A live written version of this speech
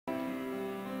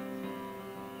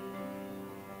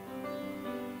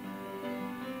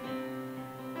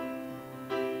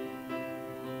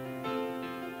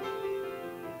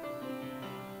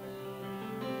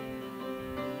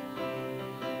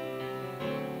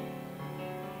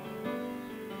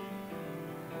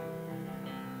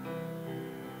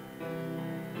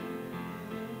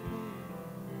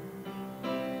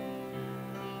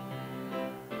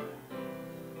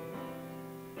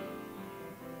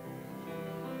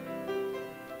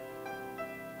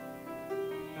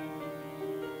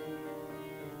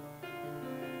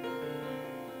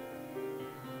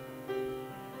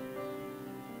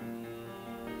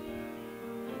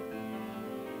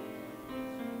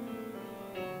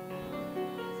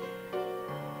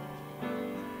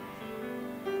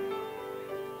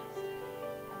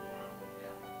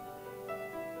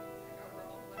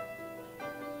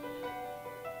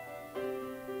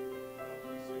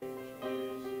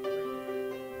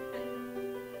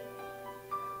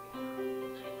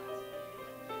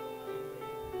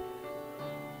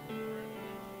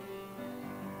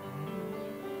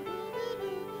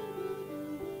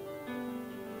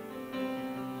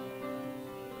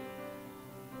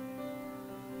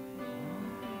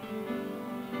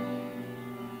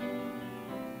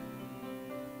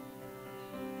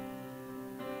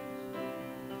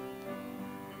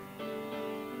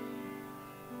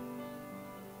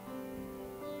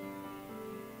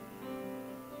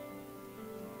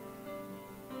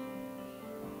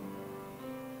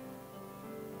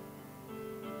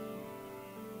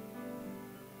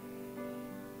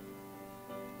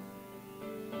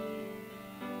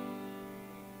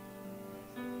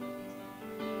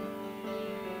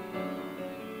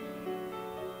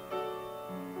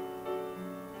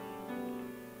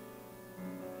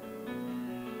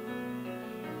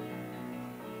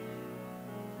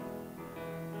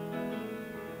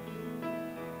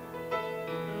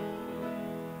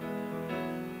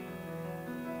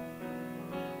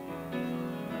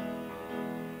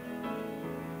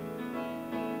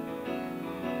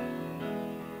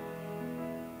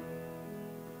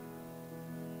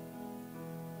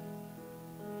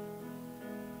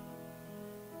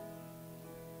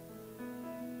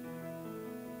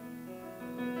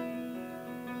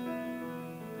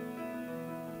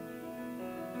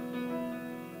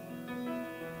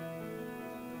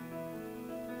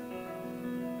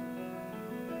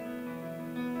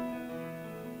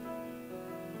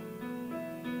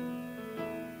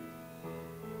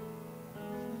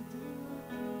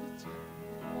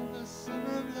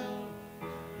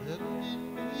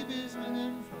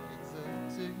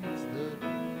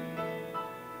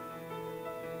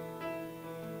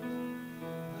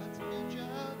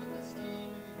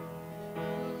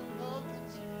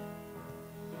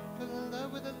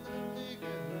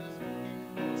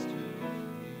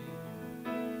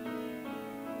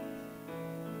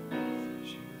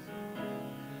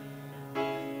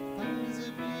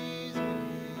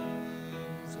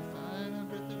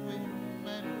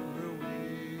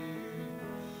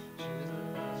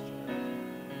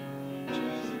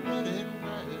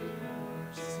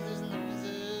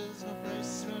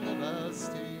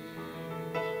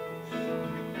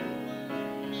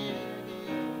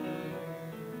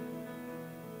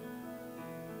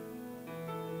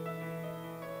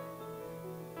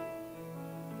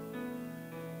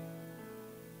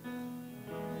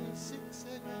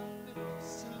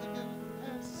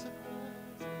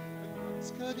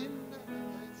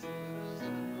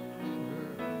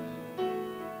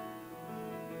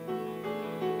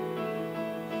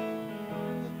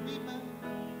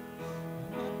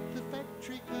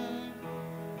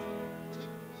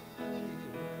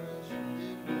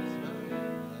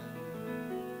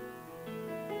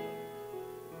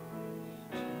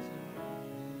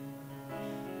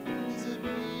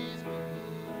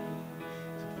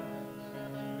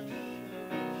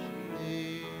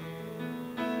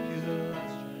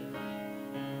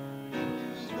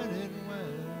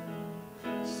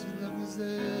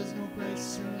There's no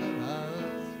place in the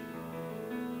house.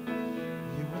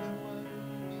 You wouldn't want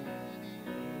me any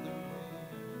other way.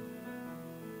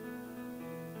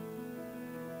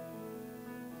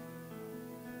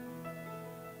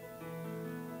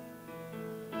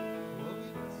 Well, we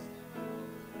can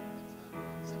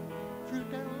sit and fruit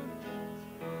down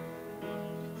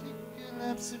you take a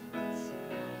lapse and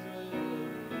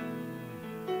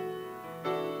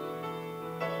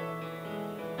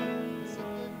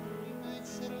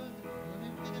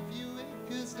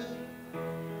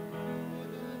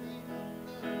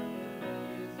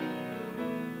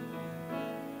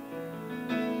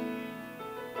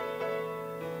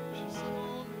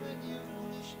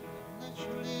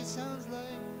sounds like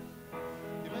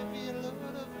you might be a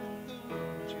lot of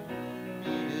what you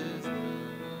need is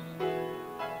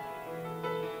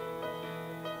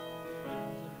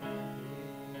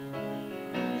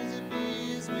there's a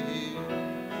bee's wheel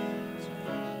to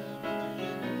follow them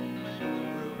in the wind and make the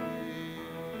road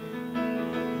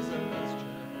there's a last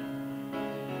child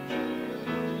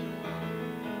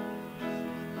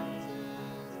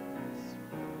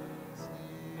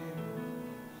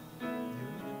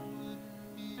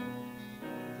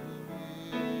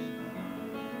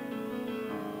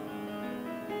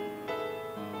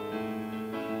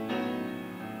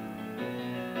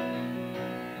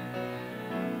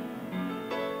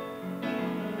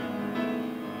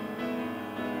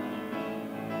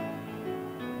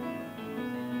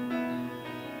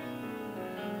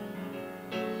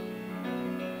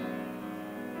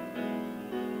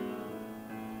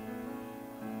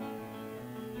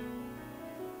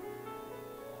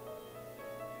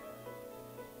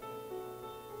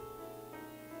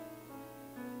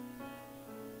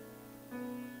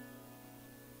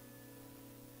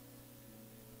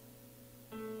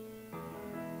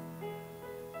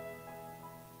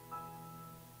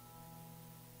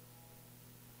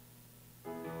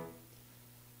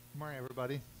Good morning,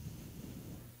 everybody.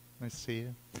 Nice to see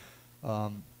you.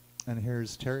 And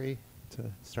here's Terry to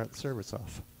start the service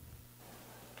off.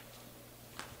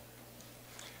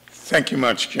 Thank you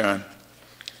much, John.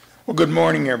 Well, good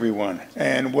morning, everyone,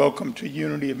 and welcome to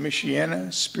Unity of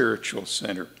Michiana Spiritual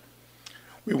Center.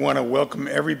 We want to welcome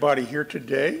everybody here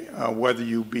today, whether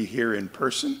you be here in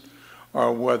person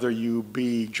or whether you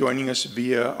be joining us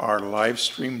via our live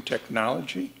stream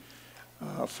technology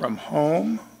from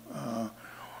home.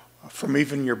 From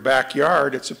even your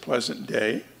backyard, it's a pleasant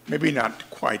day. Maybe not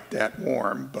quite that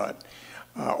warm, but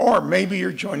or maybe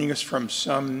you're joining us from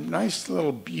some nice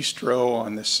little bistro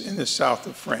in the south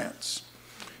of France.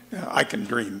 I can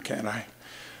dream, can't I?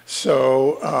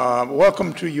 So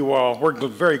welcome to you all. We're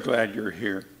very glad you're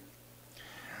here.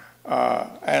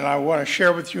 And I want to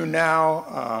share with you now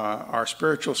our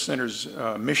Spiritual Center's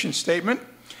mission statement.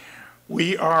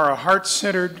 We are a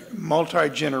heart-centered,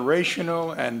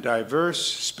 multi-generational, and diverse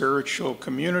spiritual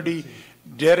community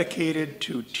dedicated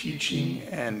to teaching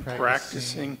and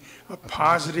practicing a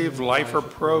positive life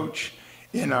approach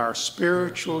in our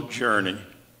spiritual journey.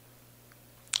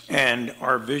 And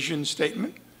our vision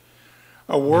statement,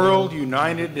 a world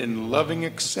united in loving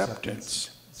acceptance,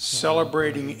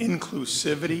 celebrating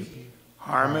inclusivity,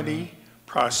 harmony,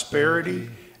 prosperity,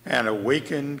 and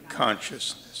awakened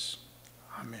consciousness.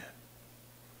 Amen.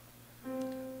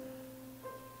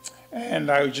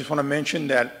 And I just want to mention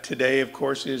that today, of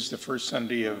course, is the first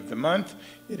Sunday of the month.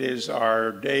 It is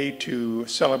our day to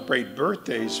celebrate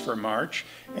birthdays for March,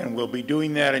 and we'll be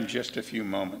doing that in just a few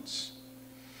moments.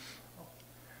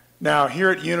 Now,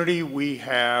 here at Unity, we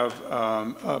have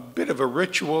a bit of a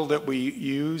ritual that we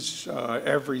use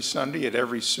every Sunday at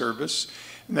every service,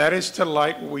 and that is to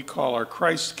light what we call our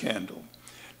Christ candle.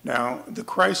 Now, the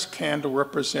Christ candle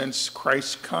represents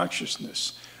Christ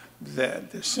consciousness,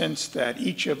 the sense that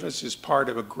each of us is part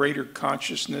of a greater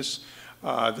consciousness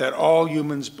that all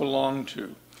humans belong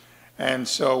to. And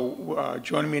so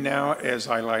join me now as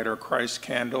I light our Christ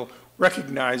candle,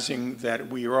 recognizing that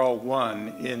we are all one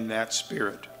in that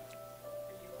spirit.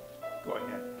 Go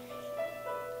ahead.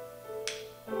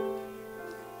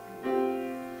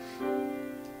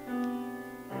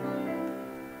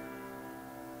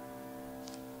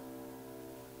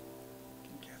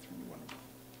 Catherine, you want to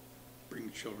bring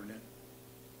the children in?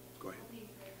 Go ahead.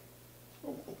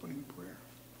 Oh, opening prayer.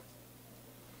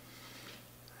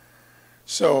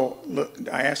 So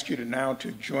I ask you to now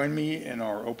to join me in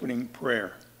our opening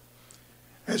prayer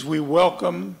as we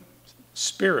welcome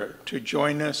Spirit to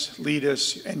join us, lead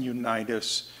us, and unite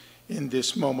us in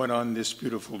this moment on this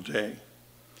beautiful day.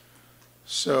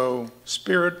 So,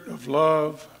 Spirit of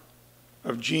love,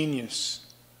 of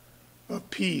genius, of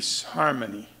peace,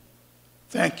 harmony,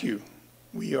 thank you.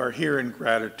 We are here in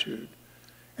gratitude.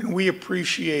 And we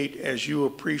appreciate, as you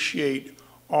appreciate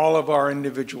all of our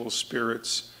individual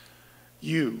spirits,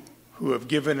 you who have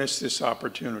given us this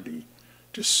opportunity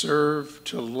to serve,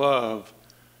 to love,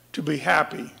 to be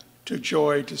happy, to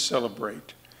joy, to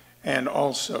celebrate, and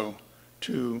also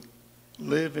to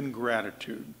live in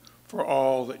gratitude for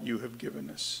all that you have given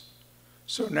us.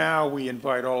 So now we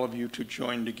invite all of you to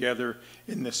join together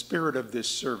in the spirit of this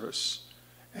service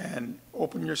and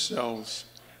open yourselves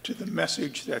to the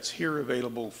message that's here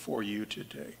available for you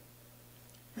today.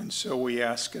 And so we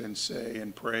ask it and say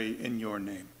and pray in your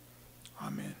name.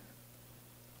 Amen.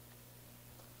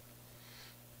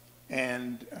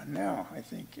 And now I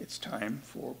think it's time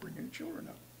for bringing the children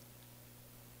up.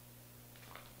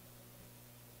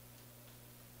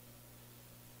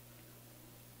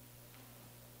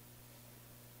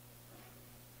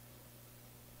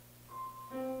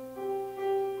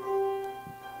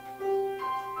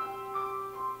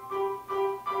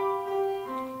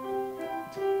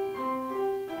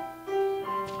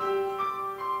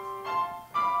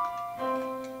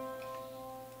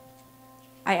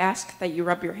 I ask that you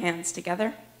rub your hands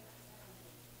together.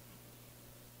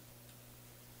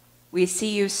 We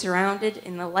see you surrounded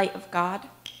in the light of God.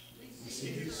 We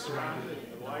see you surrounded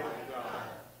in the light of God.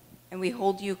 And we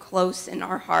hold you close in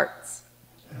our hearts.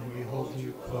 And we hold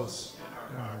you close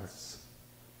in our hearts.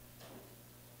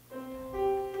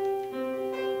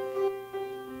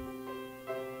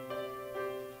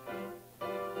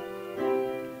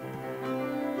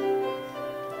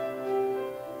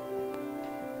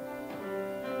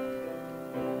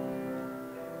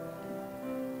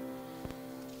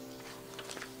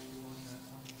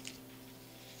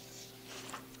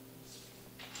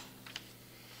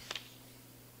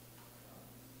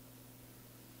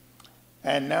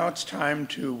 And now it's time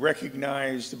to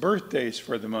recognize the birthdays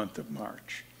for the month of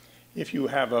March. If you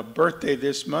have a birthday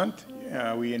this month,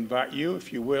 we invite you,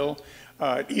 if you will,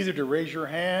 either to raise your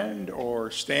hand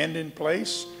or stand in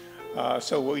place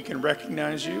so we can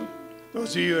recognize you.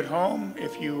 Those of you at home,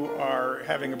 if you are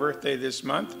having a birthday this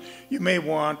month, you may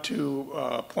want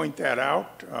to point that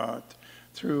out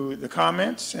through the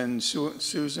comments, and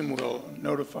Susan will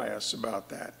notify us about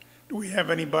that. Do we have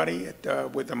anybody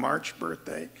with a March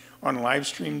birthday on live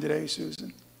stream today,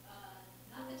 Susan?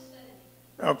 Not this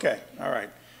Saturday. Okay, all right.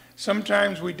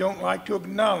 Sometimes we don't like to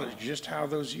acknowledge just how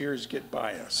those years get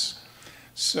by us.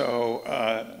 So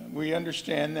we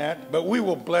understand that, but we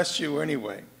will bless you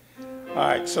anyway. All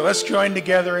right, so let's join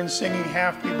together in singing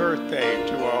Happy Birthday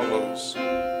to all those.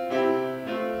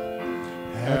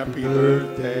 Happy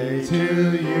birthday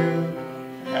to you.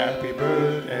 Happy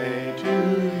birthday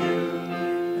to you.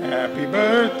 Happy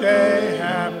birthday,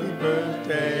 happy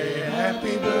birthday,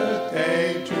 happy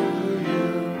birthday to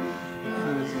you.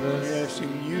 God is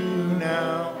blessing you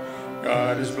now.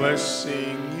 God is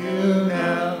blessing you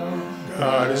now.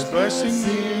 God is blessing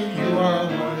you. You are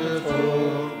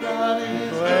wonderful. God is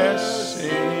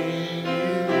blessing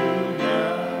you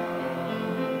now.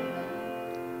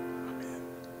 Amen.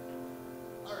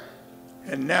 All right.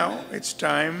 And now it's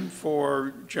time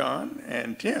for John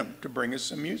and Tim to bring us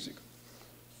some music.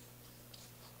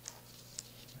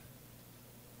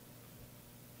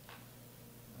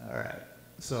 All right.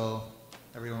 So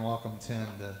everyone welcome Tim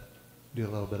to do a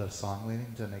little bit of song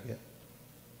leading to make it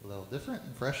a little different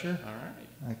and fresher. All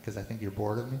right. Because I think you're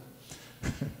bored of me.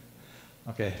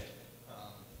 Okay.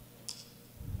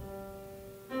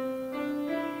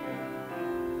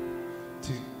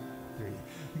 2, 3.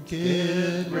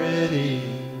 Get ready,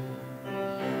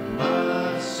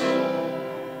 my soul.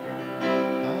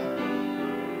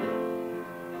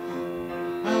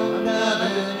 I'm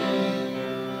diving in.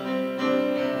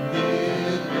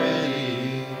 Get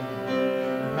ready,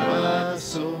 my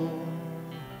soul.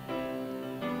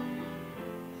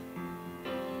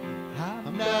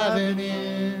 diving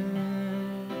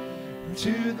in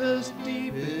to the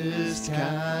deepest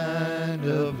kind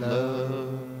of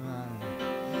love,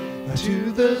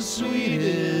 to the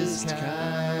sweetest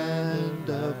kind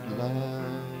of life.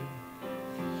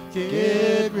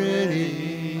 Get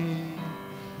ready,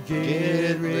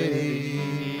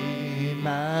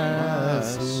 my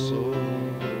soul.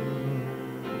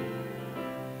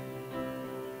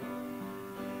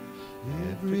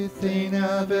 Everything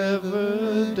I've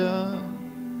ever done,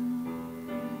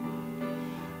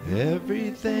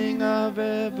 everything I've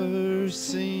ever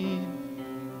seen,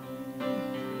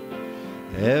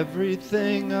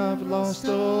 everything I've lost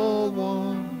or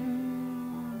won,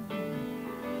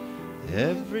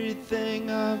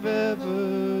 everything I've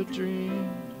ever dreamed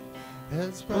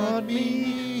has brought me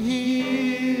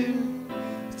here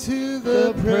to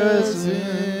the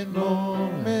present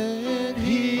moment,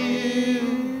 here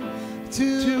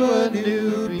to a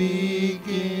new beginning,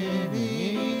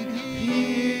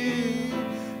 here,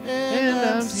 and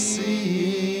I'm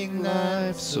seeing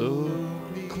life so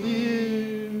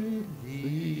clearly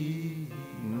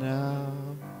now.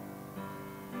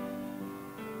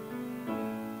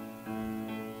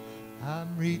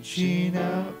 I'm reaching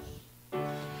out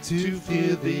to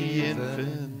feel the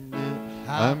infinite.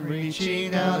 I'm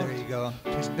reaching out, there you go,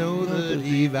 to know the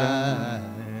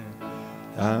divine.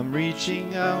 I'm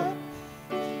reaching out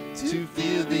to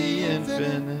feel the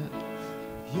infinite.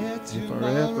 Yet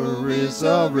forever is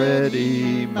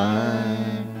already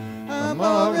mine. I'm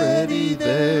already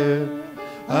there.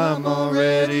 I'm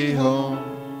already home.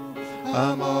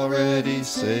 I'm already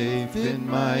safe in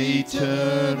my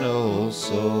eternal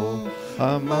soul.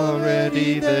 I'm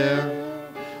already there.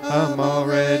 I'm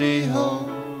already home.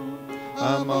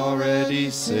 I'm already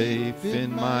safe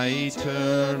in my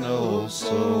eternal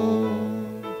soul.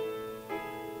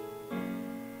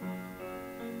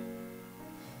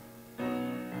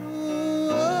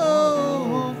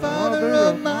 Oh, Father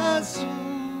of my soul,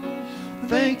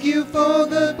 thank you for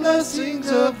the blessings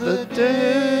of the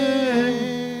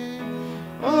day.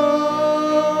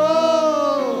 Oh,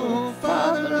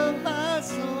 Father of my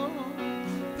soul,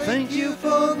 thank you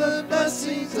for the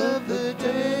blessings of the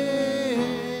day.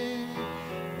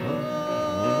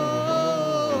 Oh,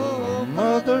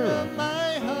 Mother of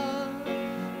my heart,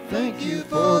 thank you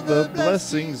for the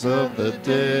blessings of the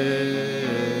day.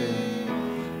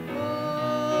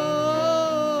 Oh,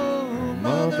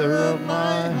 Mother of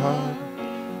my heart,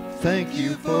 thank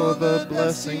you for the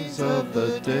blessings of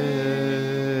the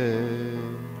day.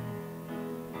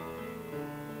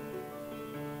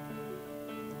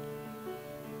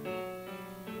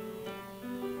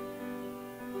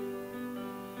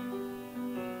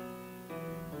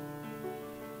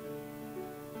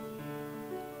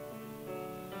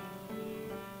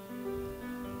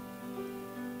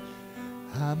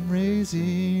 I'm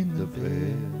raising the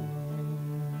veil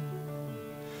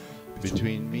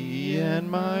between me and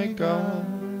my God.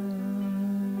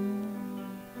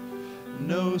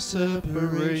 No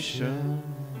separation,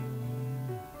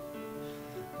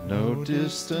 no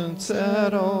distance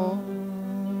at all.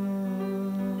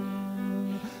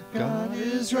 God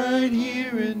is right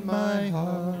here in my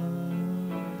heart.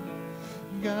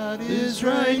 God is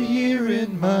right here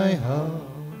in my heart.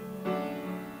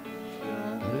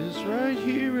 Right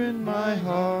here in my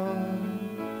heart.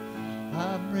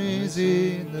 I'm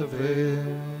raising the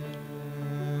veil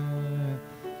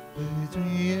between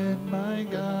me and my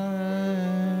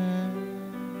God.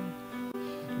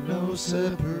 No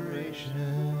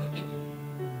separation,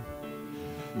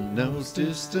 no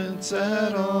distance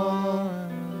at all.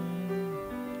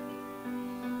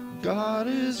 God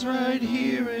is right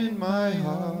here in my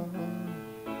heart.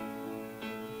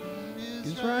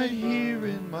 He's right here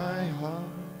in my heart.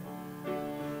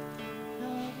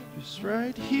 He's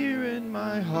right here in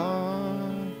my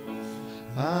heart.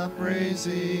 I'm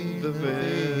raising the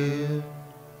veil.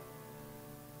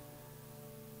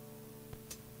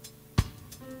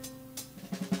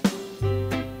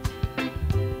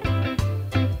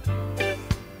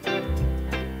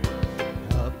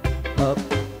 Up, up,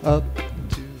 up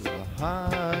to a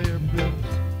higher place.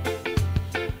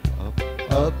 Up,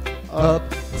 up,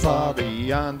 up, far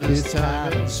beyond this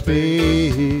time and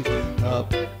space.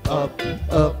 Up, up,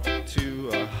 up to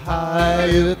a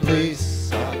higher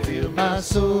place. I feel my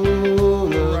soul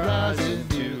rising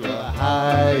to a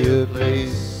higher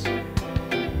place.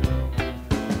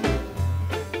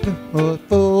 No more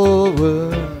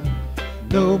forward,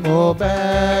 no more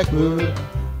backward,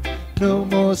 no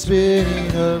more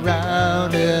spinning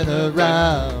around and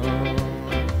around.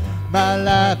 My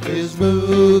life is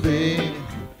moving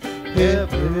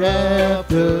ever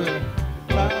after.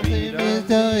 My feet is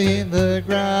in the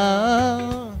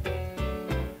ground.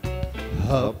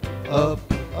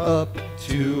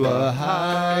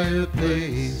 higher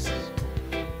place.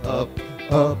 Up,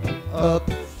 up, up,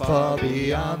 far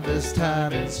beyond this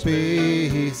time and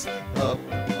space. Up,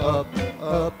 up,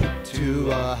 up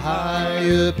to a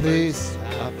higher place.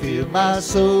 I feel my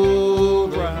soul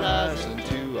rising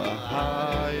to a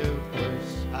higher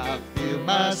place. I feel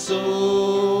my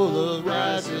soul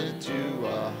rising to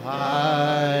a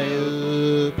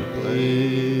higher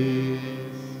place.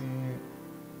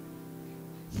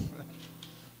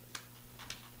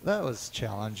 That was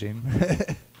challenging.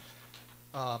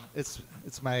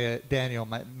 It's my Daniel,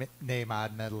 my name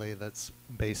odd medley that's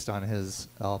based on his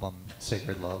album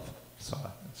Sacred Love. So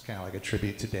it's kind of like a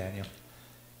tribute to Daniel.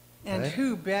 And Right?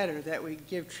 who better that we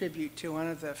give tribute to one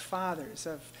of the fathers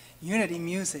of unity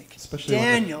music, Especially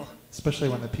Daniel. Especially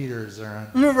when the Peters are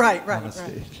on, Right, on the right.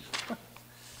 stage.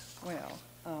 Well,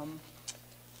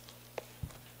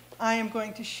 I am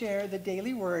going to share the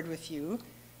daily word with you.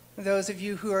 Those of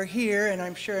you who are here, and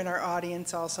I'm sure in our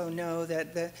audience also know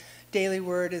that the daily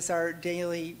word is our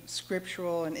daily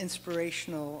scriptural and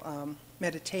inspirational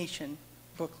meditation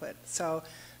booklet. So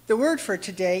the word for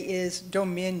today is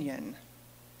dominion.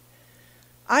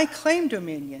 I claim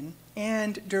dominion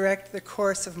and direct the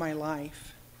course of my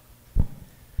life.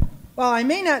 While I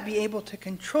may not be able to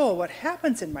control what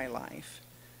happens in my life,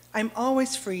 I'm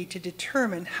always free to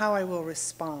determine how I will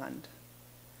respond.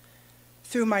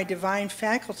 Through my divine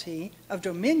faculty of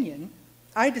dominion,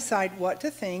 I decide what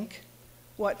to think,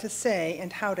 what to say,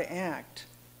 and how to act.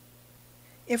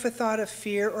 If a thought of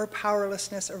fear or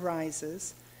powerlessness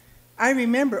arises, I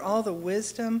remember all the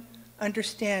wisdom,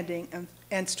 understanding,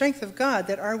 and strength of God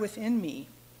that are within me.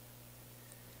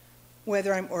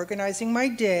 Whether I'm organizing my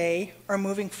day or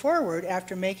moving forward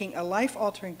after making a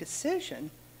life-altering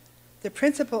decision, the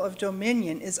principle of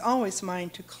dominion is always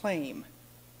mine to claim.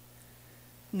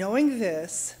 Knowing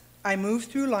this, I move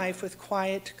through life with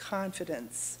quiet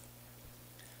confidence.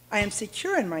 I am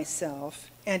secure in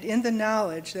myself and in the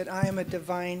knowledge that I am a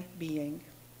divine being.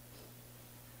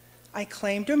 I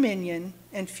claim dominion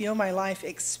and feel my life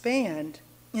expand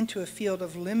into a field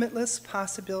of limitless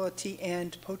possibility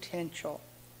and potential.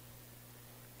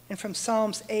 And from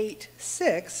Psalms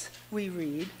 8:6, we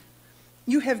read,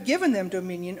 "You have given them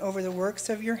dominion over the works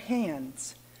of your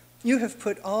hands. You have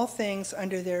put all things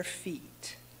under their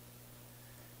feet."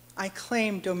 I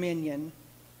claim dominion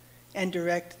and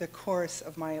direct the course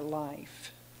of my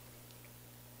life.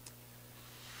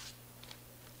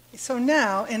 So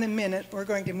now, in a minute, we're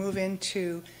going to move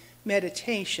into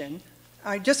meditation.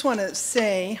 I just want to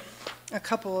say a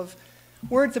couple of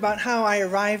words about how I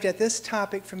arrived at this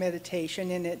topic for meditation,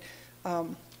 and it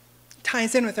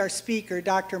ties in with our speaker,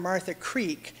 Dr. Martha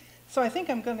Creek. So I think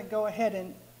I'm going to go ahead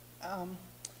and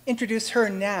introduce her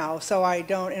now so I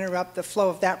don't interrupt the flow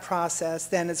of that process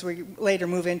then as we later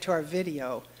move into our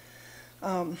video.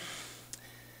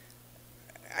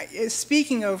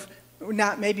 Speaking of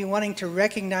not maybe wanting to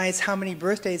recognize how many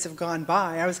birthdays have gone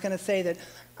by, I was going to say that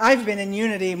I've been in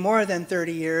Unity more than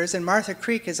 30 years, and Martha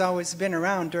Creek has always been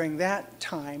around during that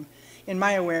time in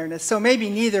my awareness. So maybe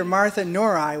neither Martha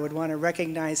nor I would want to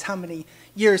recognize how many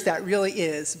years that really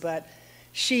is, but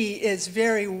she is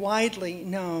very widely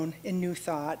known in New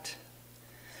Thought.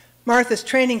 Martha's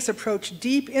trainings approach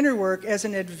deep inner work as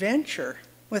an adventure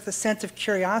with a sense of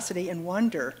curiosity and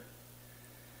wonder.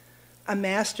 A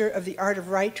master of the art of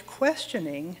right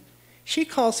questioning, she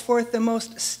calls forth the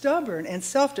most stubborn and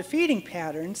self-defeating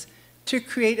patterns to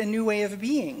create a new way of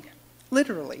being,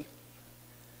 literally.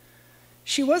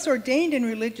 She was ordained in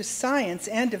religious science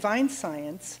and divine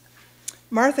science.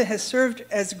 Martha has served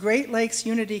as Great Lakes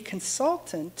Unity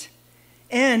consultant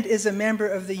and is a member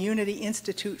of the Unity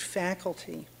Institute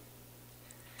faculty.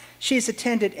 She's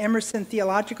attended Emerson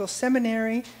Theological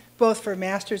Seminary, both for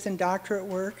master's and doctorate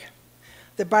work,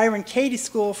 the Byron Katie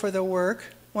School for the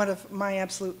Work, one of my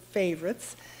absolute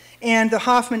favorites, and the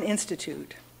Hoffman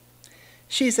Institute.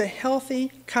 She's a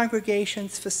healthy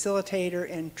congregations facilitator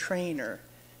and trainer.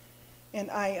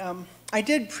 And I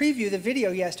did preview the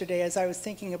video yesterday as I was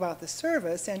thinking about the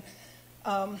service, and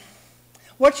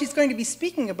what she's going to be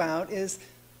speaking about is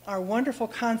our wonderful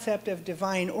concept of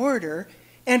divine order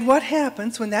and what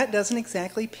happens when that doesn't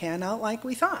exactly pan out like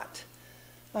we thought.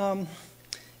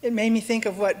 It made me think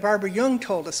of what Barbara Young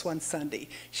told us one Sunday.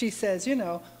 She says, you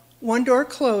know, one door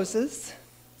closes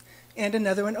and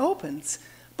another one opens.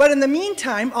 But in the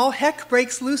meantime, all heck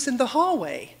breaks loose in the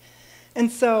hallway.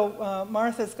 And so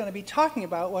Martha's going to be talking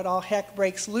about what all heck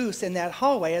breaks loose in that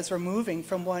hallway as we're moving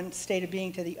from one state of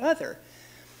being to the other.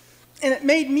 And it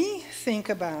made me think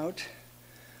about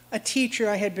a teacher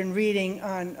I had been reading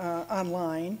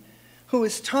online who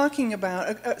was talking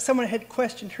about, someone had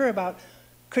questioned her about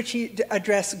could she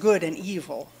address good and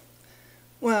evil.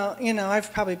 Well, you know,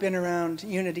 I've probably been around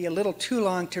unity a little too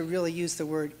long to really use the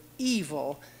word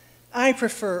evil. I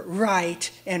prefer right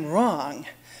and wrong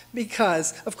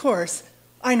because, of course,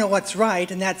 I know what's right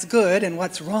and that's good and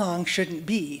what's wrong shouldn't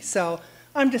be. So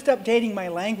I'm just updating my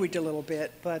language a little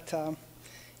bit, but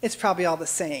it's probably all the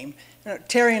same. You know,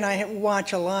 Terry and I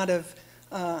watch a lot of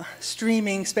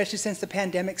streaming, especially since the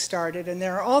pandemic started, and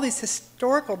there are all these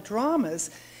historical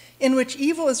dramas in which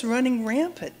evil is running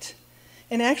rampant.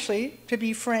 And actually, to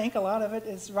be frank, a lot of it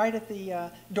is right at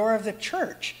the door of the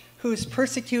church, who's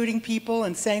persecuting people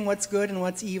and saying what's good and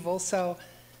what's evil. So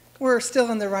we're still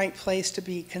in the right place to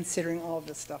be considering all of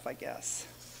this stuff, I guess.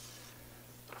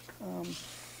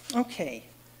 Okay.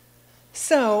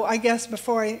 So I guess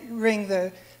before I ring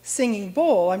the singing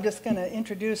bowl, I'm just going to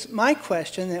introduce my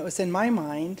question that was in my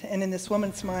mind and in this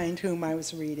woman's mind whom I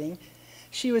was reading.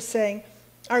 She was saying,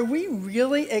 are we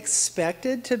really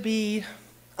expected to be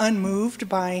unmoved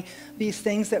by these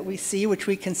things that we see, which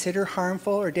we consider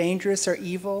harmful or dangerous or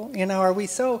evil? You know, are we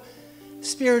so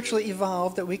spiritually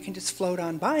evolved that we can just float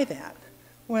on by that?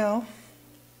 Well,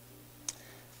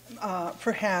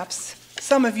 perhaps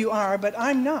some of you are, but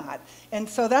I'm not. And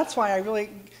so that's why I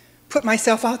really put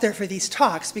myself out there for these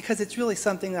talks, because it's really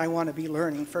something that I want to be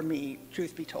learning for me,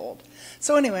 truth be told.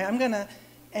 So anyway, I'm going to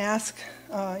ask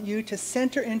you to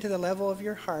center into the level of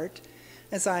your heart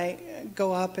as I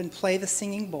go up and play the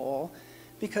singing bowl,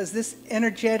 because this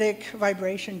energetic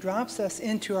vibration drops us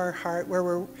into our heart where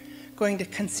we're going to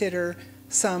consider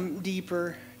some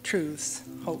deeper truths,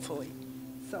 hopefully.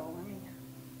 So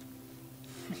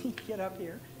let me get up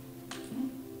here.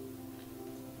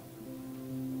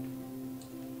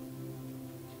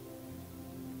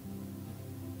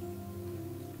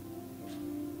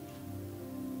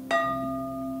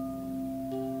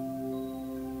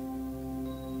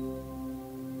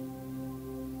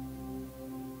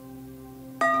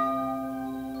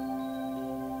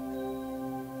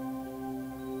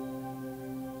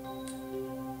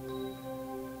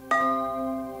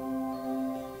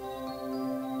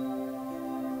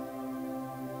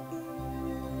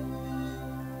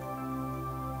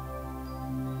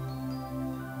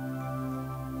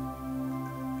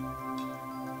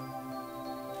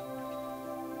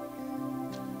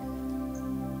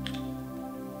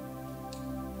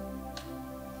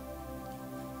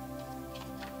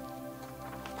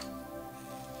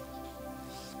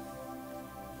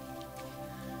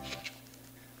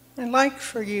 I'd like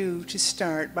for you to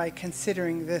start by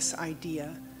considering this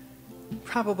idea.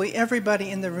 Probably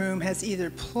everybody in the room has either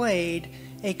played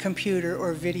a computer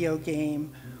or video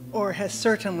game, or has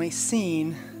certainly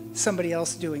seen somebody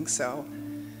else doing so.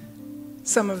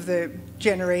 Some of the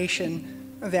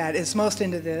generation that is most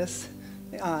into this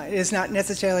is not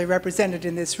necessarily represented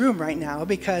in this room right now,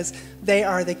 because they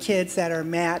are the kids that are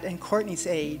Matt and Courtney's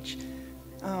age.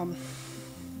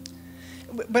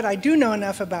 But I do know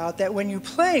enough about that when you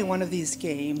play one of these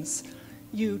games,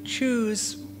 you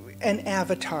choose an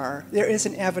avatar. There is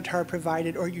an avatar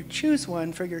provided, or you choose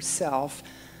one for yourself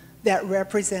that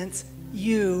represents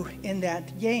you in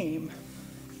that game.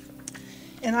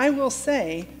 And I will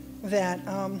say that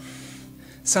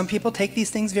some people take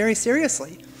these things very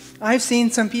seriously. I've seen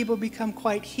some people become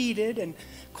quite heated and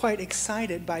quite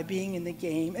excited by being in the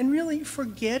game and really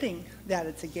forgetting that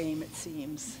it's a game, it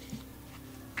seems.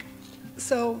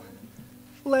 So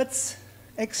let's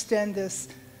extend this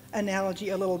analogy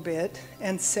a little bit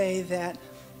and say that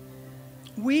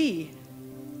we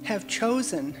have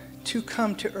chosen to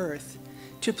come to Earth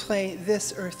to play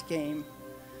this Earth game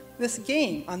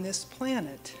on this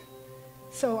planet.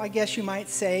 So I guess you might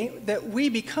say that we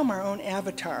become our own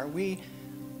avatar.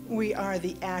 We are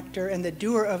the actor and the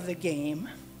doer of the game.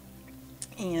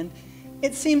 And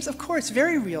it seems, of course,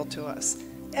 very real to us,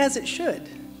 as it should.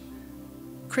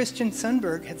 Christian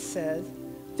Sundberg had said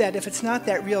that if it's not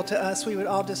that real to us, we would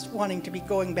all just wanting to be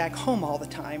going back home all the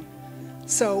time.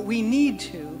 So we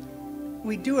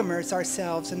do immerse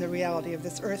ourselves in the reality of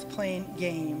this earth plane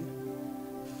game.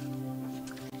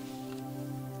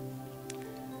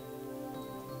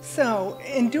 So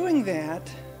in doing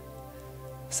that,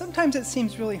 sometimes it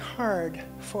seems really hard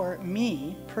for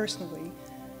me personally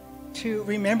to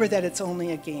remember that it's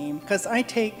only a game, because I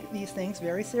take these things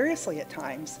very seriously at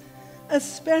times,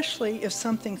 especially if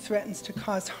something threatens to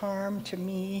cause harm to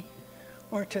me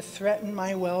or to threaten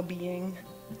my well-being,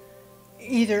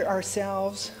 either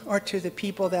ourselves or to the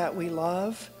people that we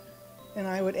love. And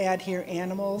I would add here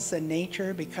animals and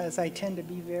nature, because I tend to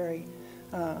be very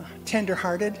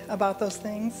tender-hearted about those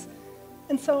things.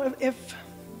 And so if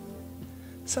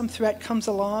some threat comes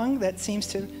along that seems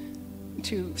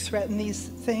to threaten these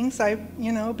things, I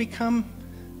become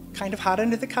kind of hot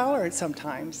under the collar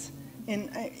sometimes. And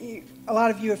a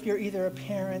lot of you, if you're either a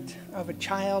parent of a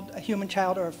child, a human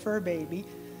child, or a fur baby,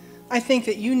 I think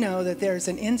that you know that there's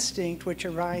an instinct which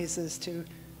arises to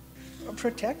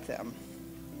protect them.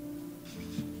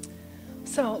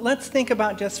 So let's think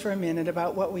about just for a minute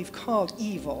about what we've called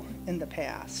evil in the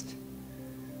past.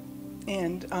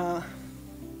 And a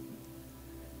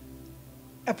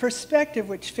perspective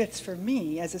which fits for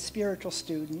me as a spiritual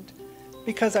student,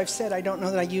 because I've said I don't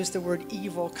know that I use the word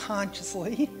evil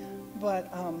consciously,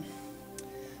 but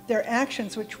they're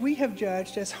actions which we have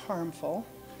judged as harmful,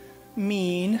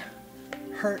 mean,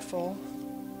 hurtful,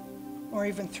 or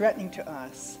even threatening to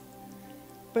us.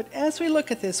 But as we look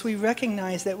at this, we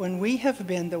recognize that when we have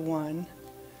been the one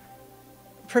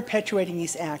perpetuating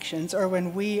these actions, or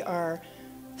when we are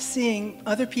seeing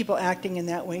other people acting in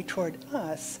that way toward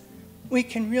us, we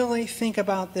can really think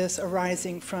about this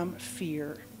arising from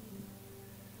fear.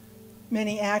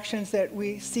 Many actions that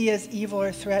we see as evil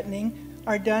or threatening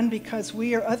are done because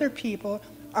we or other people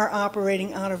are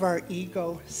operating out of our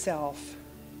ego self,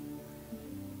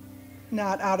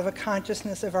 not out of a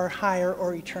consciousness of our higher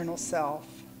or eternal self.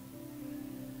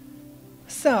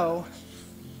 So,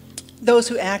 those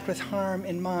who act with harm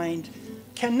in mind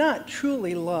cannot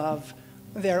truly love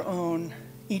their own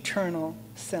eternal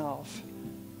self.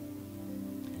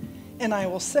 And I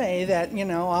will say that,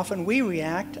 often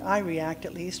I react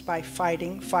at least, by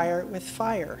fighting fire with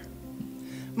fire.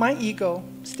 My ego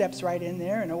steps right in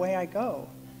there and away I go.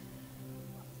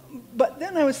 But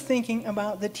then I was thinking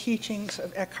about the teachings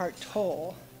of Eckhart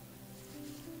Tolle,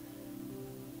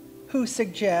 who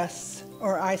suggests,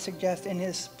 or I suggest in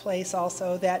his place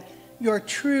also, that your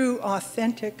true,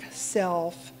 authentic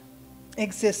self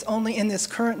exists only in this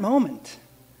current moment.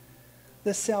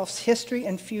 The self's history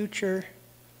and future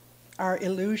are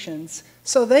illusions,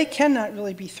 so they cannot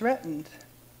really be threatened.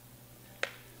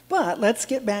 But let's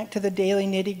get back to the daily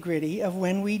nitty-gritty of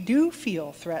when we do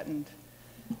feel threatened.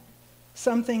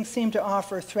 Some things seem to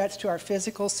offer threats to our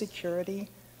physical security,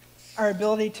 our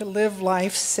ability to live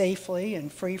life safely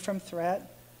and free from threat,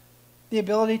 the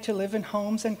ability to live in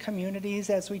homes and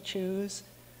communities as we choose,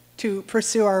 to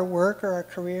pursue our work or our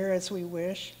career as we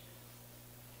wish,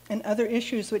 and other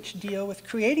issues which deal with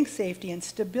creating safety and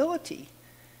stability.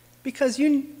 Because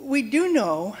we do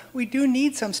know we do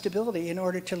need some stability in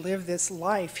order to live this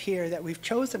life here that we've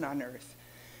chosen on earth.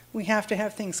 We have to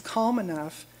have things calm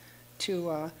enough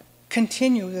to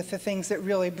continue with the things that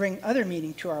really bring other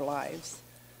meaning to our lives.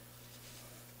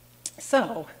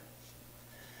 So,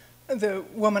 the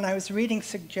woman I was reading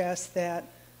suggests that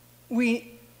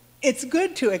it's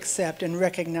good to accept and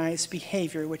recognize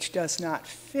behavior which does not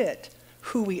fit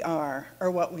who we are or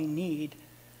what we need,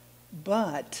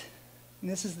 but, and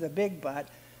this is the big but,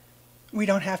 we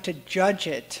don't have to judge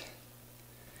it.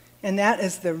 And that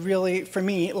is the really, for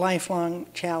me, lifelong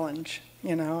challenge.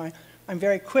 I'm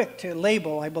very quick to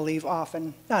label, I believe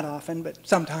often, not often, but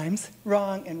sometimes,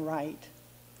 wrong and right.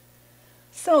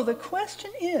 So the question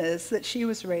is that she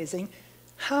was raising,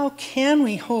 how can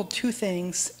we hold two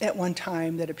things at one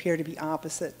time that appear to be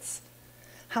opposites?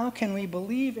 How can we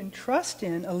believe and trust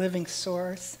in a living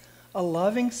source, a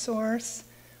loving source,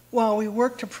 while we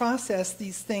work to process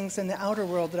these things in the outer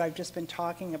world that I've just been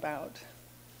talking about?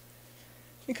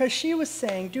 Because she was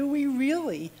saying,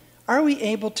 are we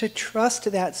able to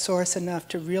trust that source enough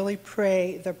to really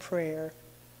pray the prayer,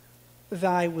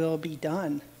 "Thy will be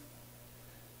done"?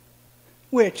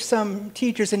 Which some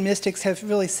teachers and mystics have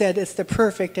really said is the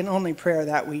perfect and only prayer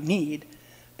that we need.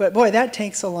 But boy, that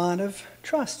takes a lot of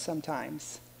trust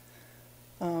sometimes.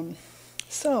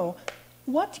 So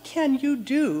what can you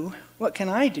do, what can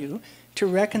I do, to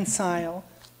reconcile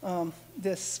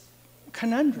this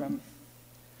conundrum?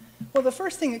 Well, the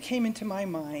first thing that came into my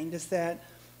mind is that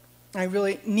we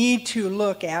really need to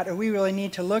look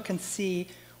and see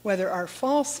whether our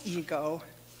false ego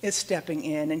is stepping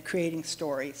in and creating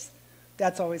stories.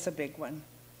 That's always a big one.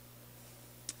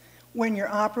 When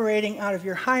you're operating out of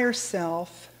your higher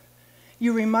self,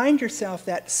 you remind yourself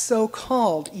that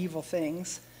so-called evil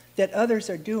things that others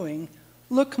are doing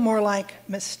look more like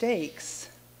mistakes,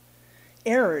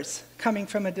 errors coming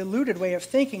from a deluded way of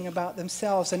thinking about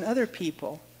themselves and other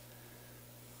people.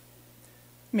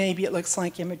 Maybe it looks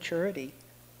like immaturity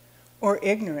or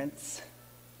ignorance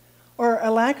or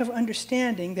a lack of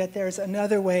understanding that there's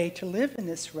another way to live in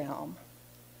this realm.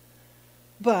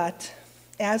 But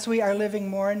as we are living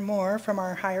more and more from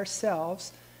our higher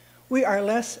selves, we are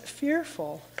less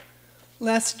fearful,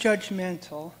 less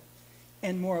judgmental,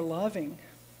 and more loving.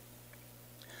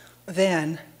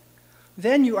 Then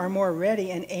you are more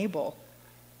ready and able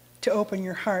to open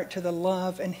your heart to the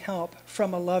love and help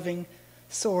from a loving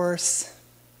source,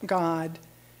 God,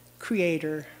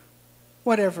 Creator,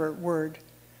 whatever word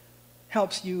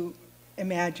helps you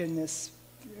imagine this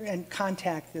and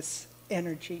contact this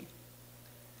energy.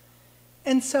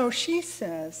 And so she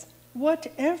says,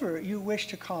 whatever you wish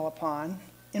to call upon,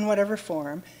 in whatever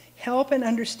form, help and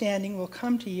understanding will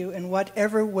come to you in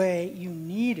whatever way you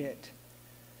need it.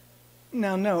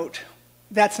 Now note,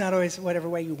 that's not always whatever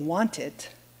way you want it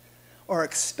or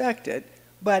expect it,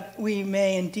 but we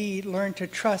may indeed learn to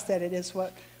trust that it is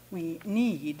what we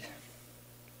need.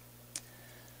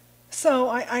 So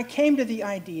I came to the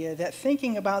idea that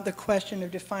thinking about the question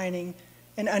of defining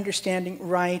and understanding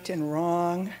right and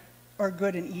wrong, or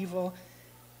good and evil,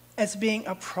 as being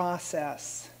a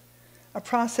process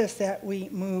that we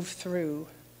move through.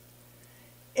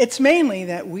 It's mainly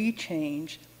that we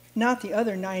change, not the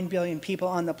other 9 billion people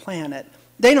on the planet.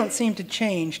 They don't seem to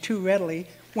change too readily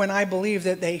when I believe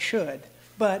that they should,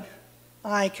 but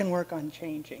I can work on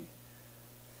changing.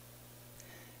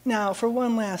 Now, for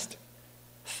one last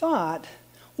thought,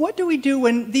 what do we do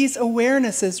when these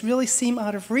awarenesses really seem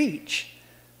out of reach?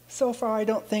 So far, I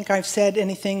don't think I've said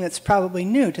anything that's probably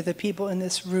new to the people in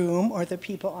this room or the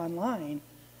people online.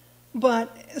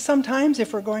 But sometimes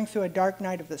if we're going through a dark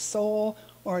night of the soul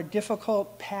or a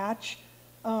difficult patch,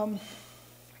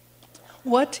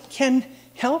 what can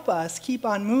help us keep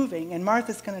on moving? And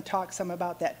Martha's going to talk some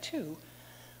about that too.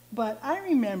 But I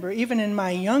remember even in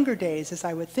my younger days, as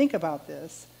I would think about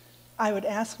this, I would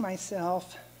ask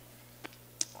myself,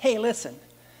 hey, listen,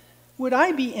 would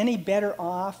I be any better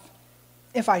off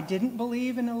if I didn't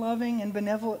believe in a loving and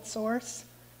benevolent source?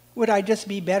 Would I just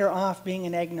be better off being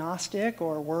an agnostic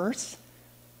or worse?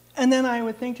 And then I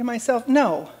would think to myself,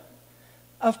 no,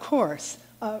 of course,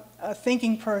 a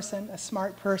thinking person, a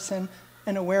smart person,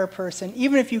 an aware person,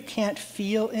 even if you can't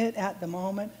feel it at the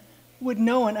moment, would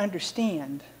know and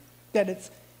understand that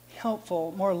it's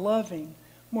helpful, more loving,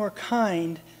 more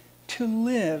kind to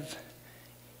live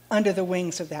under the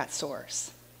wings of that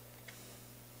source.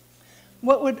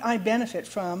 What would I benefit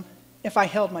from if I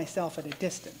held myself at a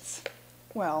distance?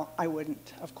 Well, I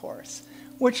wouldn't, of course,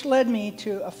 which led me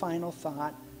to a final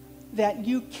thought, that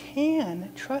you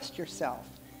can trust yourself.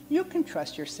 You can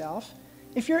trust yourself.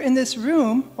 If you're in this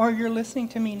room or you're listening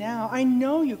to me now, I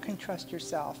know you can trust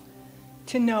yourself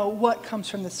to know what comes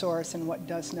from the source and what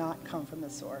does not come from the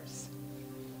source.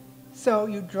 So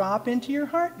you drop into your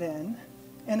heart then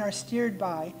and are steered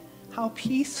by how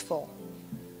peaceful,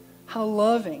 how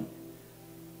loving,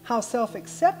 how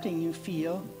self-accepting you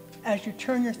feel as you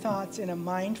turn your thoughts in a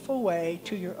mindful way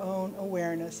to your own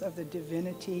awareness of the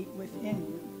divinity within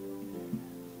you.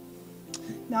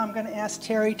 Now I'm going to ask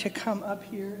Terry to come up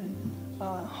here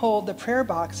and hold the prayer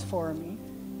box for me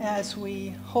as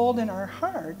we hold in our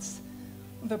hearts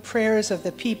the prayers of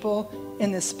the people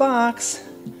in this box,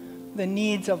 the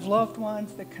needs of loved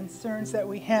ones, the concerns that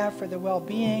we have for the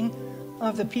well-being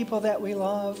of the people that we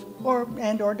love or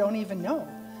don't even know.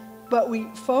 But we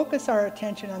focus our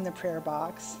attention on the prayer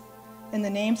box and the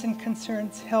names and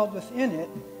concerns held within it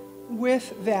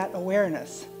with that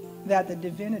awareness that the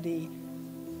divinity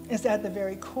is at the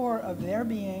very core of their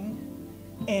being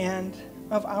and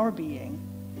of our being,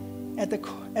 at the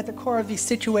core of these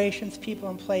situations, people,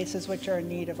 and places which are in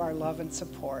need of our love and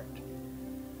support.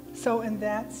 So in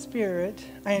that spirit,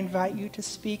 I invite you to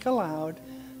speak aloud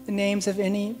the names of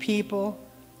any people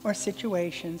or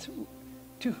situations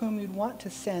to whom you'd want to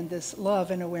send this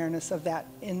love and awareness of that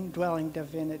indwelling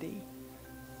divinity.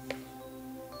 Is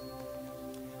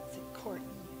it Courtney,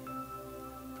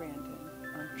 Brandon,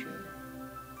 Archer,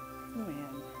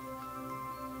 Luann,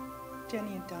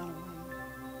 Jenny and Donovan,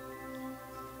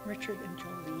 Richard and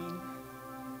Jolene,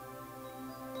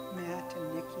 Matt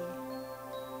and Nikki,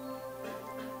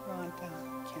 Rhonda,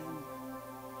 Ken,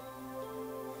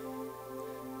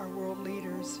 our world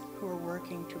leaders who are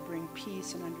working to bring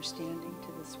peace and understanding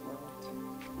to this world.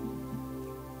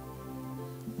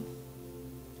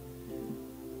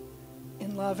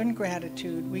 In love and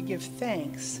gratitude, we give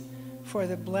thanks for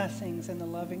the blessings and the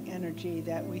loving energy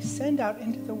that we send out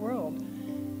into the world,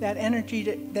 that energy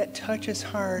that touches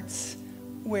hearts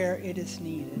where it is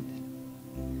needed.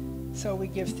 So we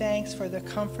give thanks for the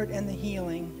comfort and the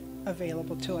healing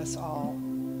available to us all.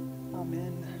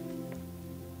 Amen.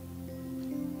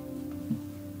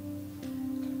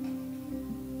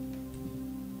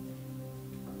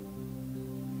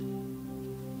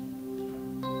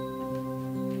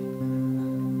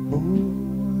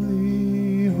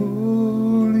 Holy,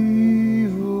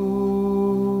 holy,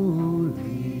 holy,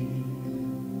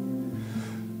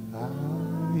 I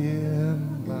am.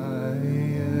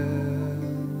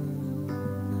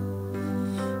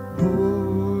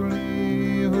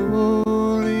 Holy,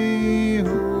 holy,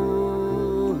 holy.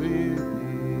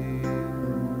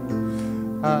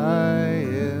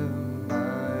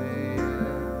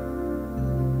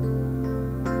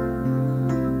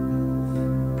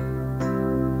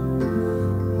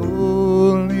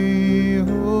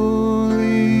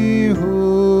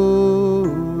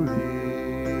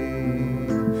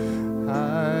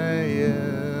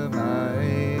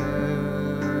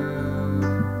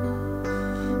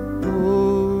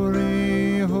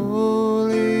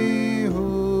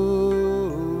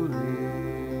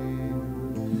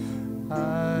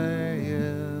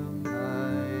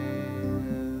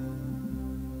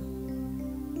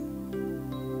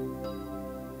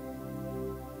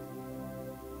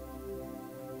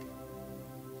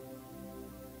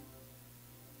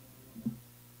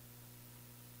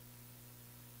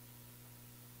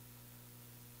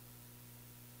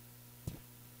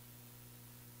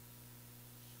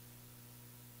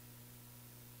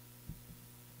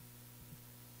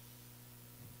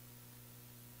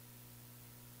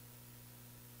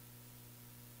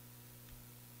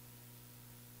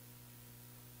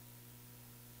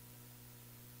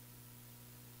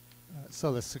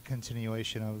 So this is a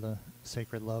continuation of the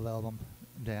Sacred Love album,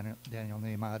 Daniel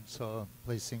Nemad, so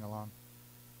please sing along.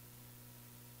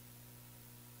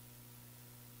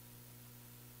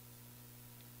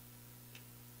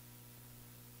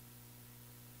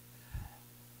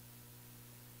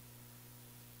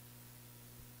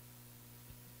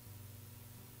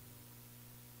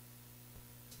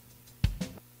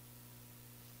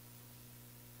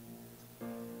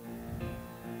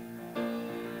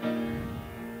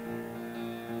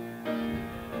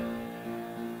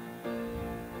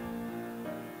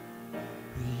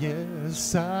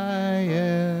 Yes, I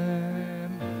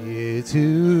am here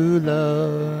to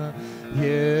love.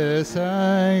 Yes,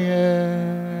 I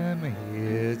am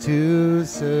here to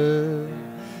serve.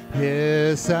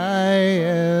 Yes, I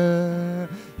am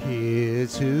here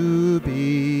to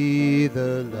be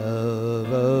the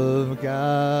love of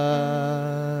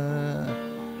God.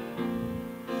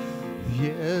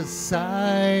 Yes,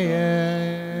 I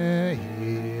am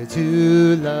here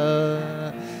to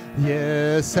love.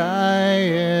 Yes, I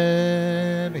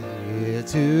am here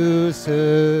to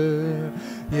serve.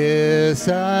 Yes,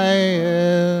 I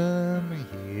am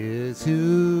here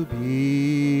to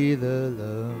be the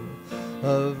love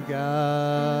of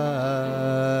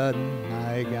God,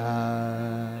 my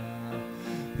God.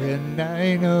 And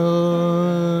I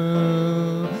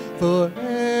know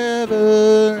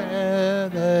forever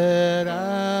that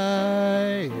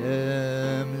I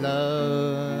am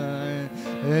loved.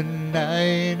 And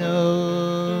I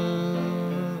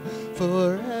know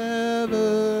forevermore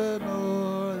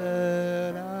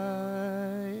that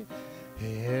I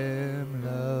am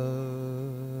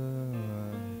loved.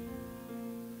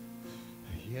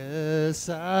 Yes,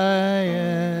 I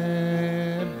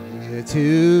am here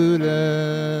to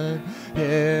learn.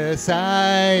 Yes,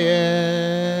 I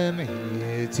am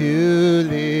here to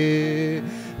live.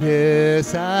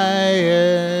 Yes, I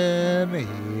am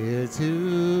here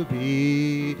to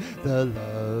be the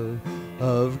love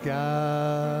of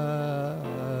God,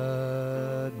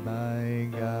 my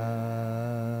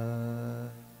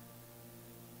God.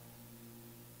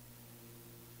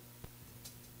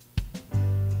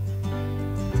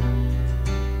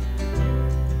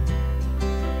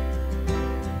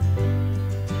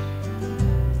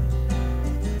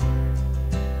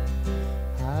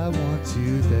 I want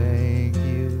to thank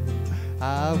you.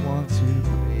 I want to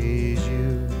praise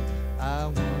you. I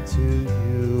want to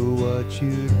do what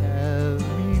you'd have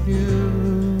me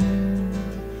do.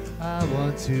 I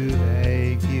want to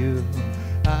thank you.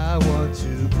 I want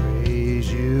to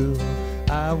praise you.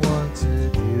 I want to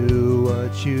do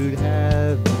what you'd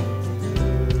have me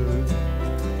do.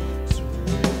 So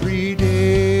every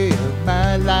day of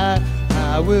my life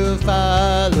I will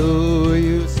follow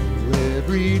you. So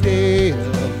every day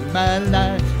of my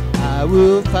life I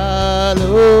will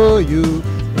follow you.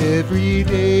 Every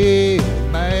day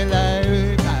of my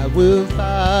life I will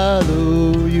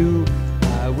follow you.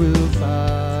 I will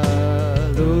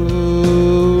follow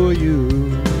you.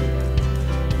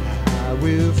 I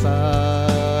will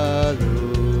follow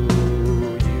you.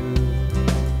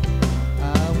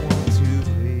 I want to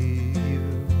please you.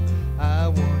 I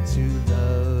want to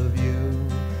love you.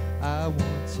 I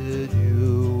want to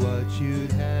do what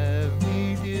you'd have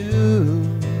me do.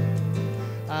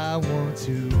 I want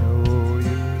to know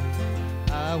you.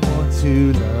 I want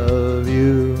to love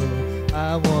you.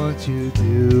 I want to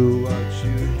do what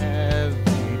you have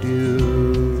me do.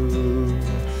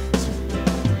 So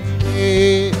every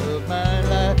day of my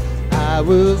life I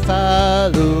will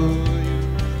follow you.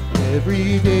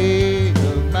 Every day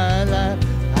of my life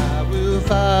I will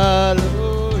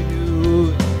follow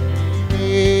you. Every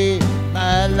day of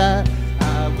my life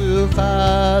I will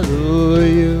follow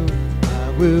you.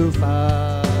 I will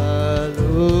follow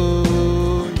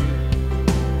you.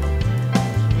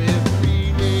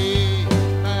 Every day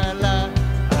of my life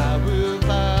I will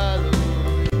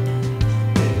follow you.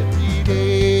 Every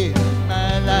day of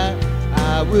my life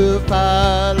I will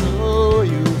follow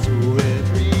you. So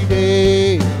every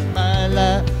day of my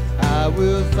life I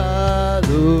will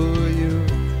follow you.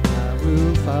 I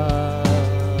will follow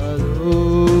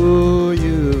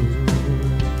you.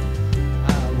 I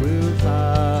will follow you.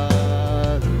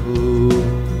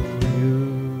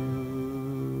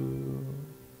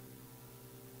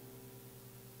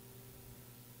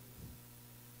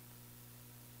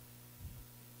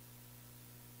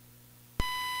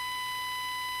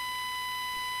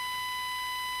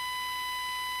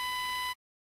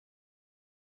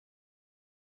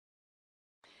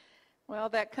 Well,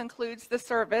 that concludes the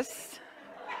service.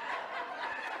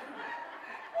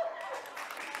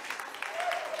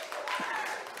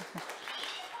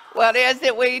 what is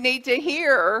it we need to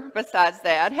hear besides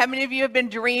that? How many of you have been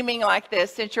dreaming like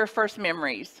this since your first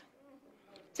memories?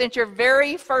 Since your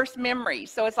very first memories.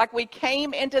 So it's like we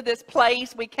came into this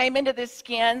place, we came into these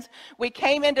skins, we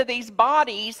came into these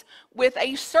bodies with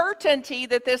a certainty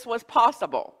that this was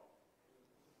possible.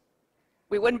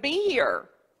 We wouldn't be here.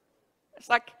 It's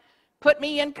like, put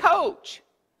me in coach.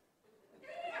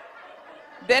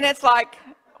 Then it's like,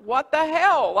 what the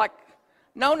hell? Like,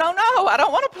 no, I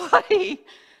don't want to play.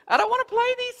 I don't want to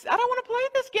play these. I don't want to play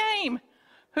this game.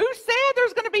 Who said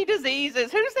there's going to be diseases?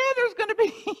 Who said there's going to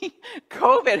be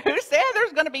COVID? Who said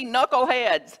there's going to be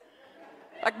knuckleheads?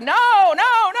 Like, no.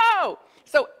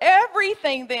 So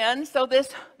everything then, so this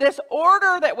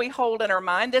order that we hold in our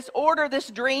mind, this order, this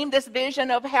dream, this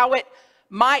vision of how it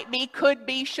might be, could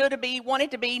be, should be,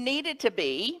 wanted to be, needed to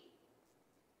be,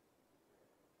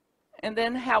 and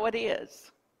then how it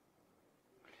is.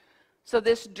 So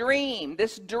this dream,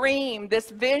 this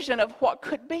vision of what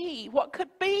could be,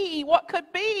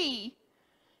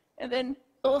 and then,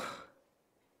 ugh.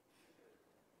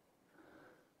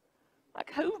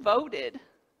 Like, who voted?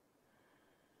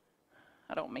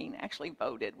 I don't mean actually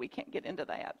voted. We can't get into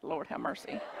that. Lord have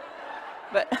mercy.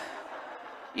 But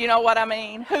you know what I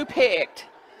mean? Who picked?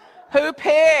 Who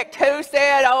picked? Who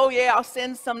said, oh yeah, I'll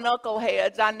send some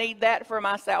knuckleheads. I need that for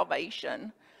my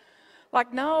salvation.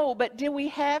 Like, no, but do we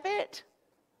have it?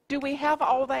 Do we have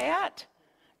all that?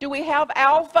 Do we have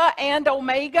Alpha and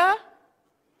Omega?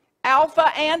 Alpha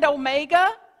and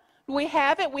Omega? Do we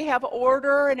have it? We have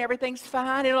order and everything's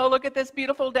fine. And oh, look at this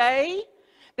beautiful day.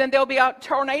 Then there'll be a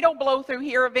tornado blow through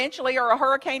here eventually, or a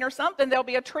hurricane or something. There'll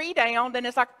be a tree down. Then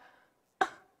it's like,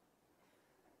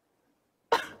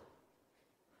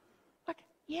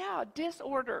 yeah,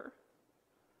 disorder.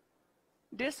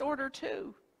 Disorder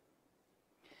too.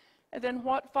 And then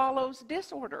what follows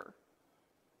disorder?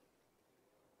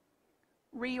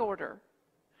 Reorder.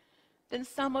 Then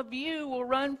some of you will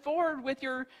run forward with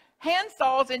your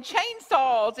handsaws and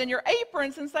chainsaws and your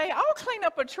aprons and say, I'll clean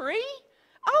up a tree.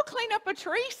 I'll clean up a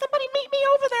tree. Somebody meet me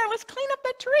over there. Let's clean up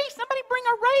that tree. Somebody bring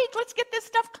a rake. Let's get this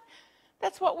stuff.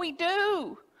 That's what we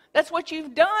do. That's what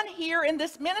you've done here in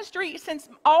this ministry since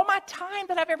all my time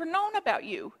that I've ever known about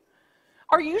you.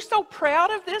 Are you so proud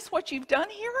of this, what you've done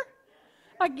here?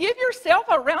 Give yourself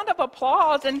a round of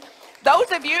applause. And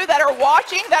those of you that are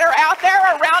watching, that are out there,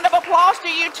 a round of applause to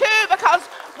you too, because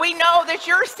we know that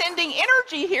you're sending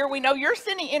energy here. We know you're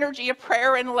sending energy of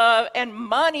prayer and love and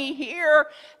money here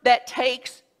that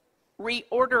takes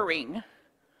reordering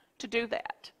to do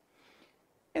that.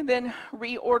 And then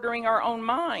reordering our own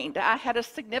mind. I had a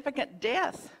significant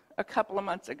death a couple of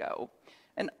months ago.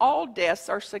 And all deaths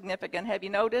are significant. Have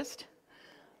you noticed?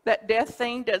 That death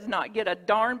thing does not get a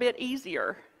darn bit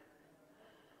easier.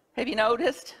 Have you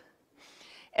noticed?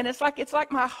 And it's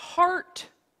like my heart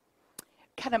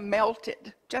kind of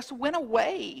melted, just went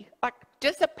away, like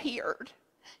disappeared.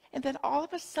 And then all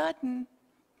of a sudden,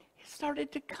 it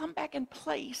started to come back in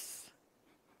place.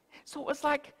 So it was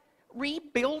like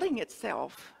rebuilding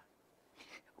itself,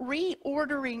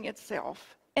 reordering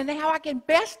itself. And how I can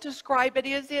best describe it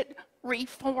is it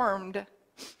reformed.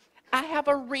 I have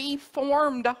a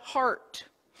reformed heart.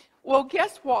 Well,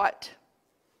 guess what?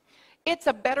 It's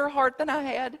a better heart than I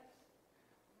had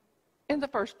in the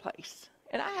first place.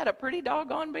 And I had a pretty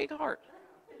doggone big heart.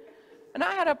 And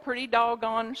I had a pretty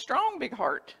doggone strong big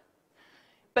heart.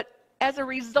 But as a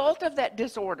result of that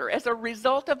disorder, as a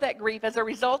result of that grief, as a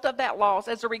result of that loss,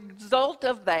 as a result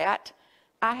of that,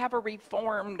 I have a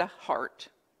reformed heart.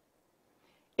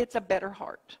 It's a better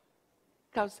heart.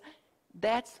 Because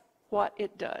that's what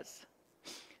it does.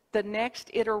 The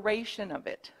next iteration of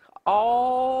it,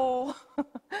 all,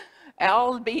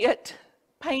 albeit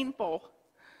painful,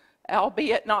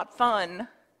 albeit not fun,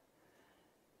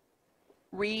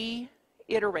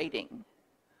 reiterating,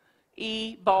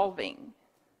 evolving,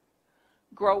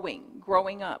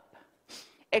 growing up,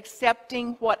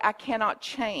 accepting what I cannot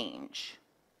change,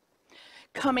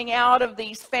 coming out of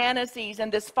these fantasies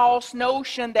and this false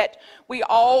notion that we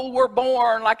all were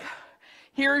born like,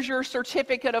 here's your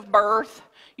certificate of birth.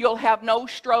 You'll have no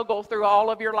struggle through all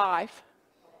of your life.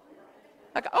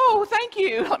 Like, oh, thank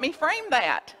you. Let me frame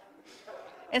that.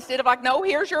 Instead of like, no,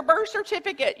 here's your birth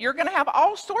certificate. You're going to have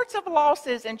all sorts of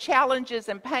losses and challenges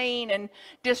and pain and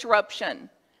disruption.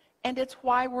 And it's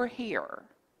why we're here.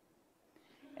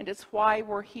 And it's why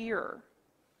we're here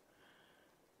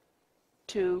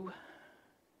to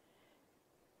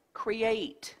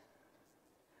create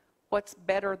what's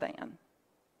better than,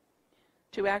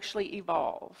 to actually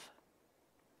evolve.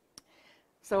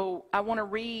 So I want to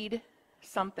read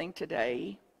something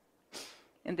today,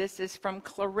 and this is from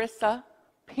Clarissa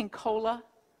Pinkola,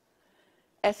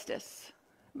 Estes.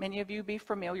 Many of you be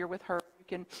familiar with her. You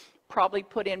can probably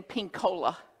put in pink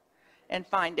cola and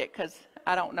find it, because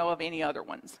I don't know of any other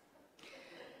ones.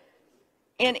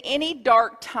 In any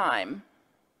dark time,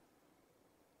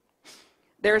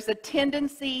 there's a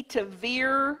tendency to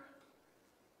veer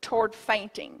toward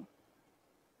fainting.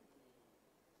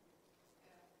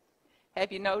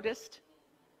 Have you noticed?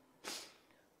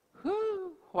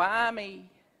 Whew, why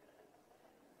me?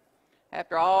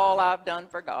 After all I've done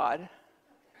for God.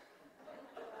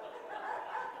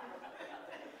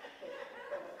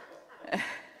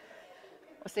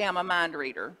 See, I'm a mind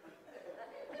reader.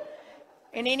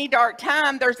 In any dark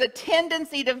time, there's a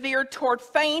tendency to veer toward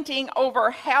fainting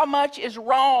over how much is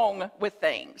wrong with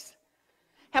things.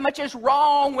 How much is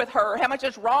wrong with her? How much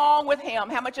is wrong with him?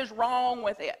 How much is wrong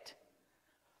with it?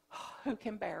 Who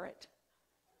can bear it?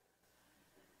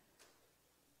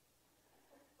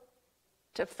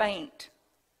 To faint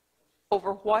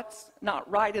over what's not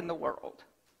right in the world,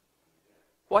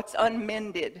 what's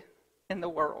unmended in the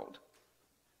world.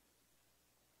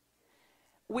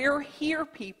 We're here,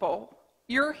 people.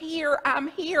 You're here, I'm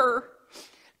here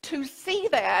to see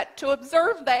that, to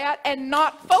observe that, and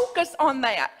not focus on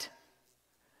that.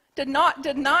 To not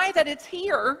deny that it's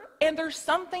here, and there's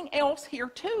something else here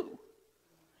too.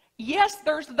 Yes,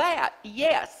 there's that,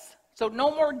 yes. So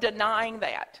no more denying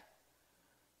that.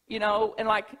 You know, and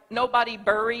like nobody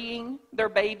burying their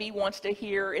baby wants to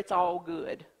hear it's all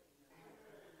good.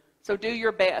 So do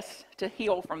your best to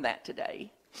heal from that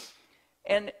today.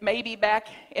 And maybe back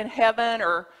in heaven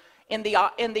or in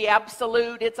the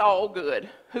absolute, it's all good.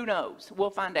 Who knows? We'll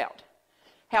find out.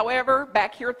 However,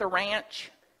 back here at the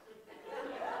ranch,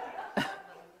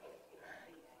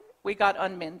 we got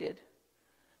unmended.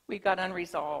 We got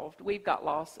unresolved. We've got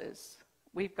losses.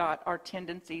 We've got our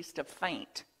tendencies to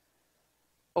faint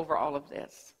over all of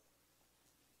this.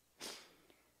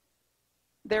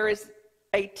 There is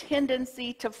a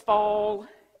tendency to fall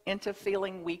into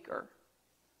feeling weaker,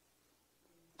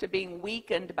 to being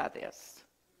weakened by this.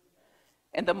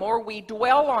 And the more we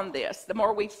dwell on this, the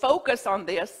more we focus on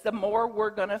this, the more we're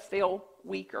going to feel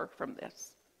weaker from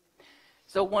this.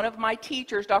 So one of my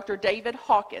teachers, Dr. David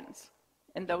Hawkins,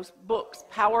 in those books,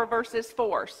 Power versus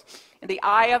Force, in the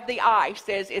Eye of the Eye,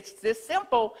 says it's this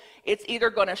simple. It's either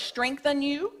going to strengthen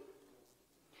you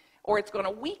or it's going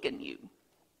to weaken you.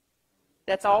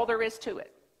 That's all there is to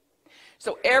it.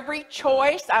 So every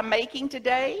choice I'm making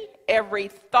today, every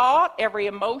thought, every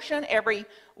emotion, every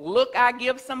look I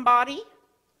give somebody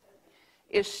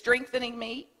is strengthening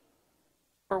me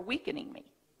or weakening me.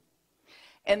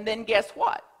 And then guess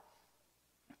what?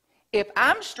 If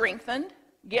I'm strengthened,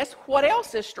 guess what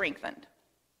else is strengthened?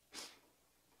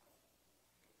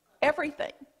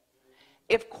 Everything.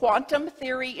 If quantum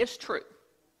theory is true,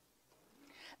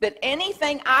 that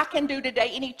anything I can do today,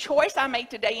 any choice I make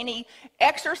today, any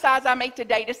exercise I make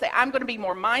today to say I'm going to be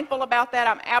more mindful about that,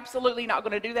 I'm absolutely not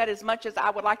going to do that, as much as I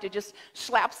would like to just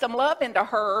slap some love into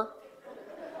her.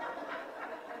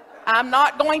 I'm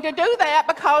not going to do that,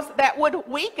 because that would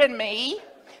weaken me.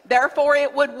 Therefore,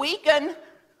 it would weaken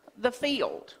the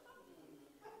field.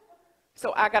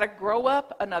 So I got to grow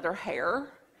up another hair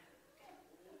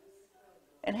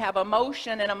and have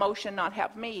emotion, and emotion not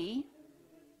have me.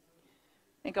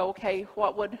 And go, okay,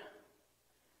 what would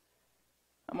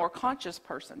a more conscious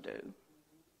person do?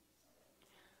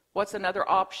 What's another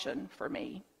option for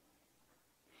me?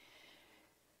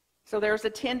 So there's a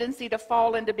tendency to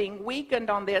fall into being weakened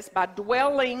on this by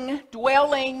dwelling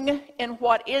in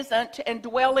what isn't, and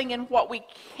dwelling in what we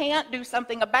can't do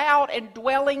something about, and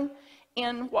dwelling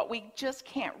in what we just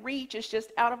can't reach. It's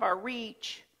just out of our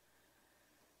reach.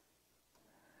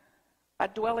 By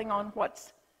dwelling on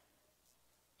what's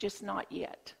just not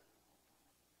yet.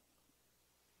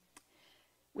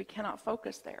 We cannot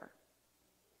focus there.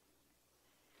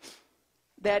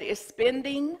 That is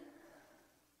spending,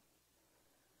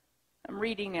 I'm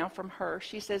reading now from her.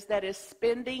 She says that is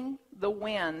spending the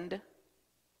wind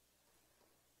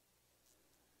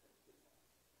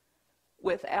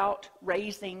without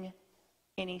raising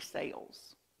any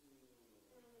sails.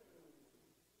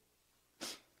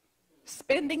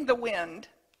 Spending the wind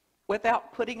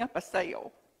without putting up a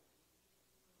sail.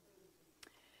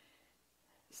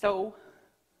 So,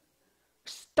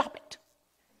 stop it.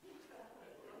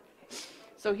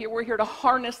 So here we're here to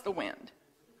harness the wind.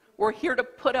 We're here to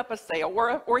put up a sail.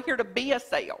 We're here to be a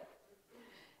sail,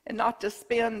 and not to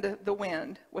spin the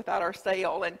wind without our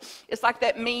sail. And it's like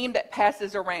that meme that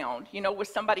passes around, you know, with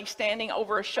somebody standing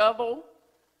over a shovel,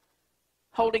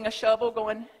 holding a shovel,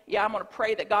 going, yeah, I'm going to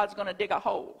pray that God's going to dig a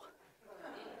hole.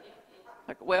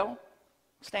 Like, well,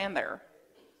 stand there.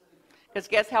 Because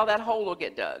guess how that hole will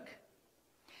get dug?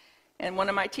 And one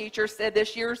of my teachers said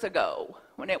this years ago,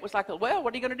 when it was like, well,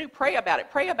 what are you going to do? Pray about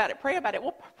it, pray about it, pray about it.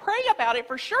 Well, pray about it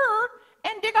for sure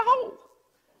and dig a hole.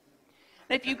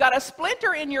 And if you've got a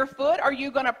splinter in your foot, are you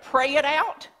going to pray it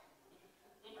out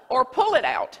or pull it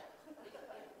out?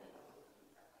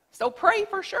 So pray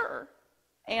for sure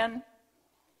and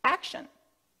action.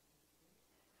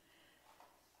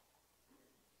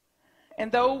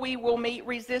 And though we will meet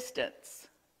resistance,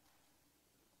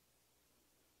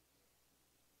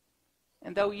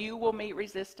 and though you will meet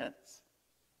resistance,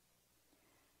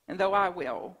 and though I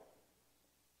will,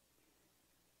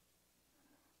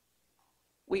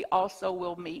 we also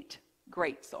will meet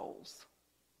great souls.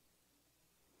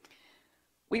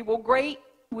 We will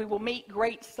meet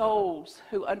great souls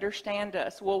who understand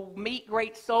us. We'll meet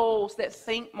great souls that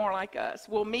think more like us.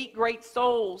 We'll meet great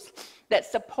souls that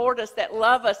support us, that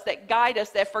love us, that guide us,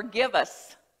 that forgive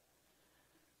us.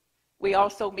 We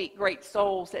also meet great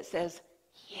souls that says,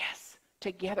 yes,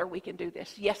 together we can do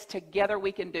this. Yes, together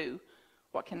we can do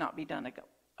what cannot be done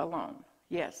alone.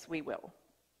 Yes, we will.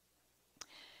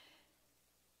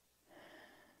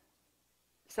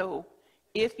 So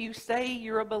if you say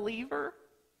you're a believer,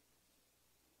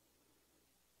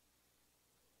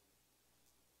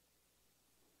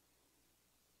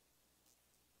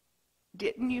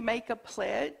 didn't you make a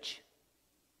pledge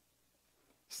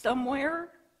somewhere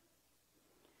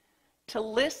to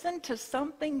listen to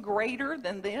something greater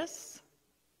than this?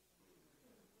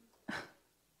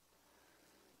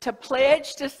 To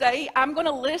pledge to say, I'm going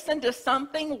to listen to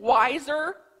something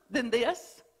wiser than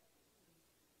this?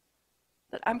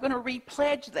 That I'm going to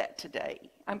repledge that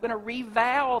today. I'm going to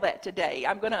revow that today.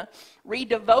 I'm going to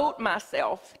redevote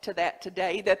myself to that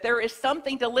today, that there is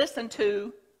something to listen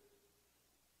to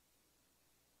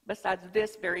besides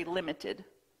this very limited,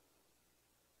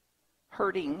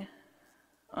 hurting,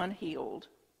 unhealed.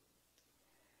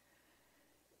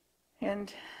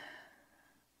 And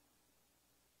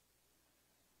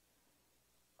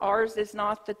ours is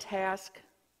not the task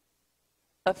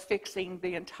of fixing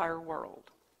the entire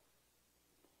world.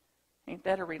 Ain't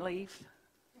that a relief?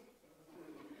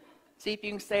 See if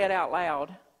you can say it out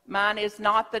loud. Mine is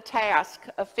not the task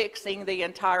of fixing the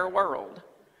entire world.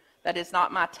 That is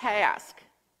not my task.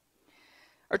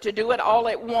 Or to do it all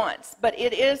at once. But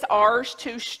it is ours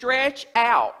to stretch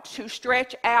out,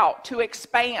 to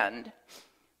expand.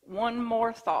 One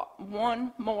more thought,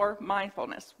 one more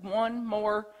mindfulness, one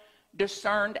more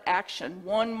discerned action,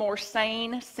 one more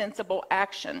sane, sensible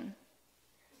action.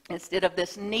 Instead of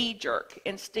this knee-jerk,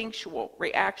 instinctual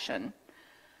reaction,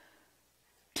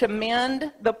 to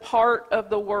mend the part of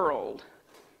the world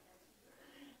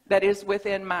that is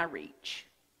within my reach.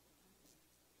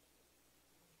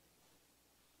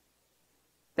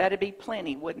 That'd be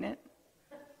plenty, wouldn't it?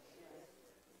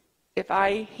 If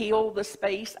I heal the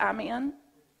space I'm in,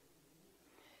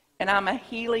 and I'm a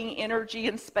healing energy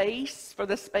and space for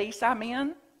the space I'm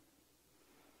in,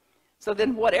 so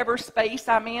then whatever space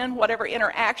I'm in, whatever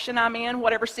interaction I'm in,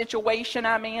 whatever situation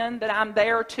I'm in, that I'm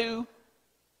there to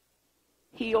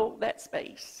heal that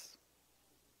space.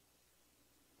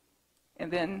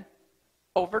 And then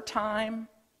over time,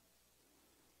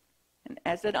 and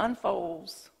as it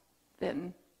unfolds,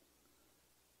 then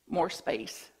more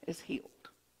space is healed.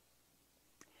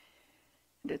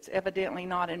 And it's evidently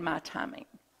not in my timing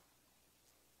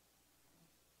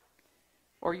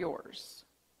or yours.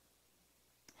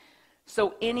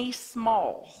 So any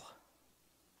small,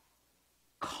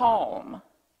 calm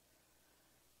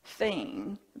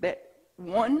thing that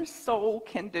one soul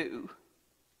can do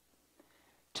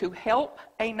to help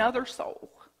another soul,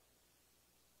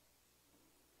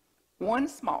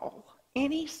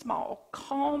 any small,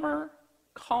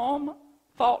 calm,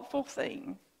 thoughtful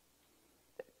thing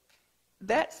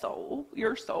that soul,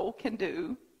 your soul, can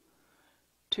do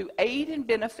to aid and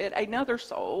benefit another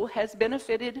soul has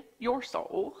benefited your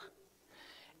soul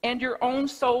and your own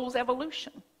soul's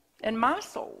evolution and my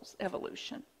soul's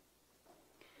evolution.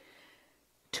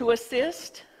 To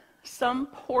assist some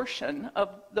portion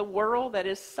of the world that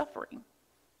is suffering,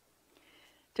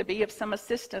 to be of some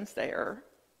assistance there,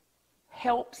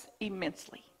 helps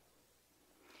immensely.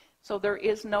 So there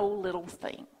is no little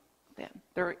thing then.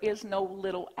 There is no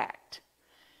little act.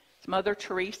 As Mother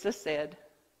Teresa said,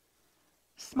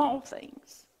 small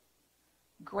things,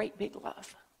 great big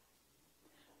love.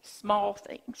 Small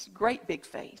things, great big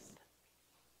faith.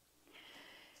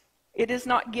 It is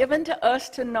not given to us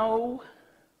to know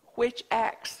which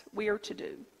acts we are to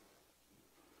do.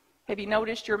 Have you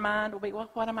noticed your mind will be, well,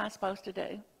 what am I supposed to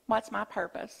do? What's my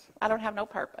purpose? I don't have no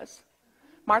purpose.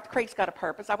 Martha Creek's got a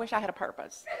purpose. I wish I had a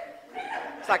purpose.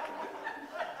 It's like,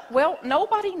 well,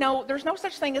 nobody knows. There's no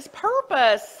such thing as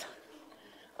purpose.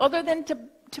 other than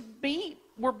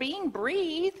we're being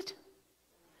breathed.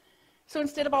 So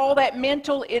instead of all that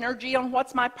mental energy on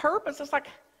what's my purpose, it's like,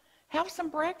 have some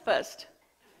breakfast.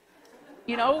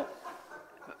 You know,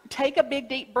 take a big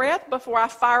deep breath before I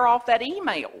fire off that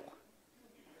email.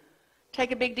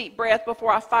 Take a big deep breath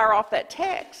before I fire off that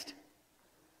text.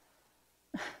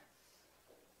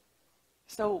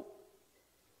 So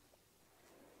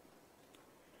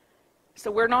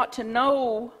we're not to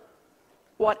know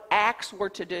what acts we're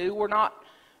to do. We're not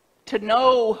to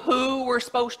know who we're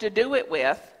supposed to do it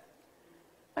with.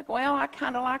 Like, well, I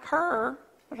kind of like her.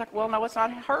 I was like, well, no, it's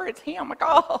not her, it's him. Like,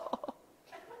 oh,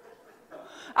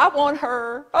 I want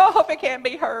her. Oh, if it can't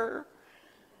be her.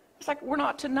 It's like we're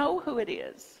not to know who it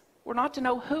is. We're not to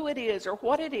know who it is or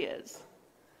what it is.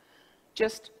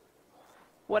 Just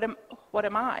what am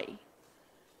I?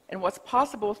 And what's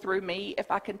possible through me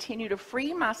if I continue to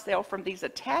free myself from these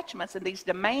attachments and these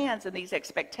demands and these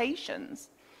expectations.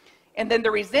 And then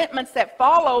the resentments that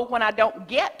follow when I don't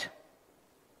get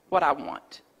what I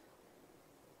want.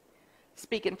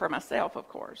 Speaking for myself, of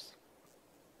course.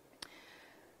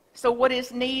 So what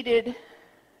is needed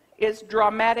is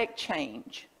dramatic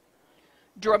change.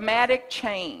 Dramatic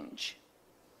change.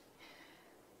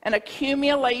 An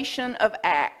accumulation of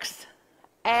acts.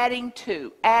 Adding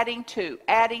to.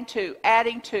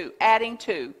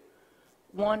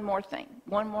 One more thing,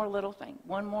 one more little thing,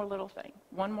 one more little thing,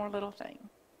 one more little thing.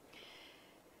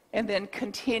 And then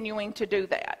continuing to do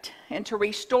that and to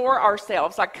restore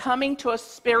ourselves, like coming to a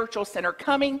spiritual center,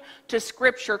 coming to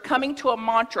scripture, coming to a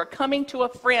mantra, coming to a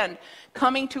friend,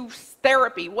 coming to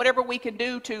therapy, whatever we can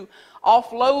do to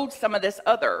offload some of this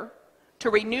other, to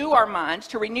renew our minds,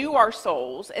 to renew our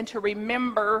souls, and to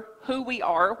remember who we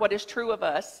are, what is true of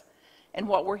us, and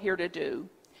what we're here to do,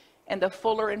 and the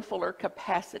fuller and fuller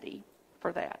capacity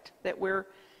for that we're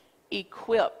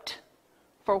equipped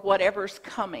for whatever's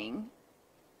coming.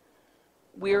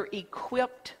 We're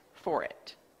equipped for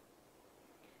it.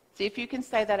 See if you can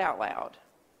say that out loud.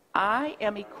 I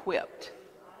am equipped.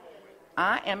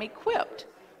 I am equipped.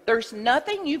 There's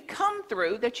nothing you've come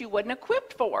through that you wasn't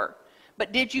equipped for.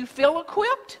 But did you feel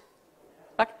equipped?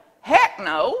 Like, heck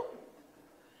no.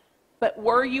 But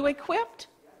were you equipped?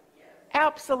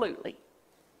 Absolutely.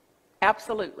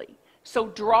 Absolutely. So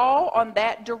draw on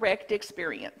that direct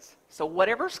experience. So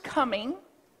whatever's coming,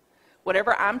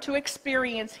 whatever I'm to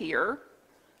experience here,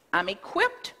 I'm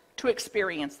equipped to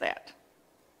experience that.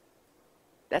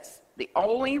 That's the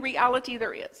only reality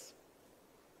there is.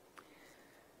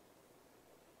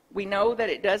 We know that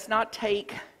it does not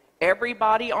take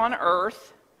everybody on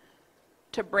earth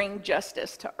to bring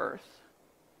justice to earth.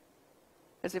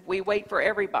 Because if we wait for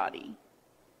everybody,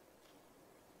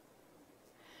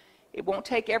 it won't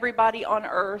take everybody on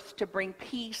earth to bring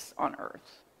peace on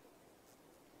earth.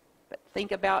 But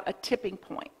think about a tipping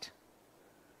point.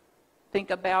 Think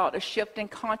about a shift in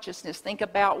consciousness. Think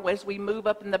about as we move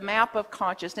up in the map of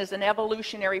consciousness, an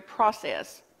evolutionary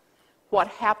process. What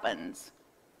happens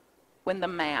when the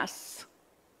mass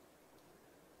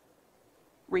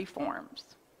reforms?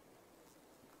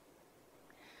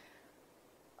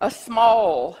 A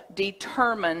small,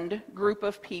 determined group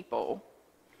of people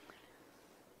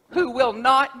who will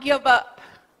not give up,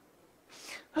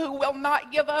 who will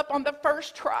not give up on the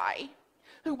first try,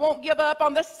 who won't give up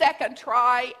on the second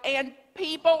try, and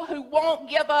people who won't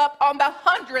give up on the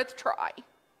 100th try.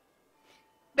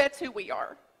 That's who we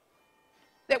are,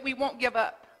 that we won't give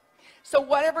up. So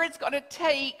whatever it's going to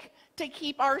take to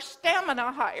keep our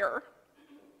stamina higher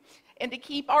and to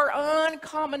keep our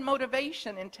uncommon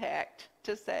motivation intact,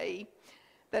 to say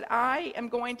that I am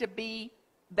going to be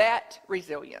that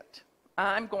resilient.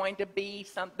 I'm going to be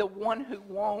the one who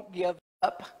won't give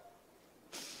up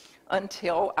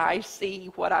until I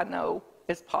see what I know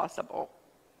is possible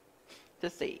to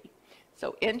see.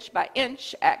 So inch by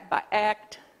inch, act by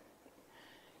act,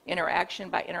 interaction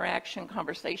by interaction,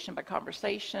 conversation by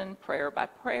conversation, prayer by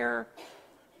prayer,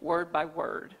 word by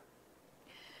word.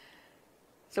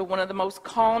 So one of the most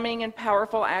calming and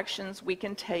powerful actions we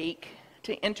can take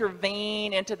to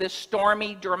intervene into this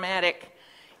stormy, dramatic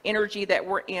energy that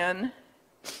we're in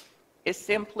is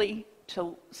simply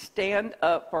to stand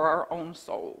up for our own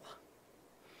soul,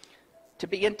 to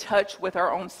be in touch with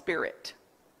our own spirit,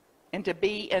 and to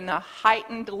be in a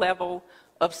heightened level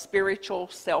of spiritual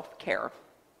self-care.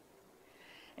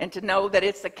 And to know that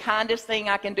it's the kindest thing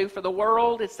I can do for the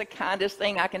world, it's the kindest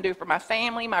thing I can do for my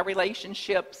family, my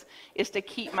relationships, is to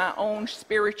keep my own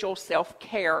spiritual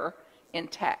self-care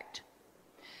intact.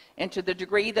 And to the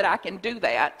degree that I can do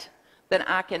that, then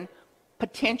I can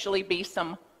potentially be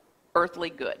some earthly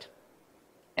good.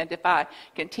 And if I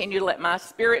continue to let my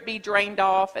spirit be drained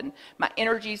off and my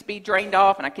energies be drained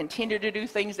off, and I continue to do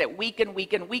things that weaken,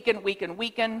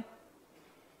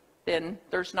 then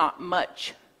there's not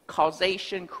much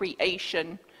causation,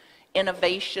 creation,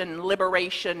 innovation,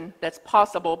 liberation that's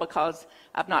possible, because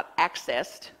I've not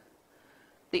accessed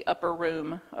the upper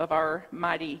room of our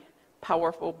mighty,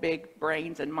 powerful, big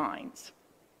brains and minds.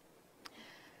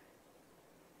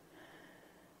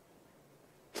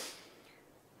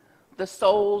 The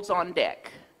souls on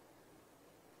deck,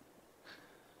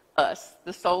 us,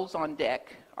 the souls on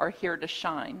deck, are here to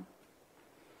shine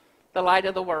the light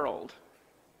of the world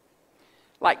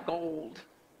like gold.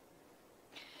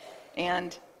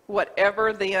 And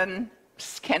whatever then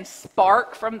can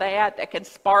spark from that, that can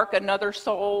spark another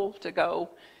soul to go,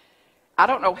 I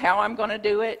don't know how I'm going to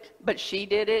do it, but she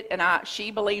did it, and she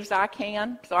believes I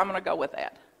can, so I'm going to go with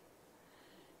that.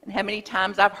 And how many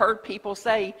times I've heard people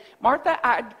say, Martha,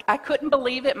 I couldn't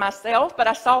believe it myself, but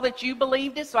I saw that you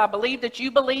believed it, so I believed that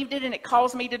you believed it, and it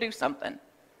caused me to do something.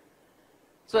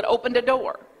 So it opened a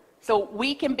door. So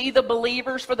we can be the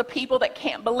believers for the people that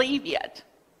can't believe yet.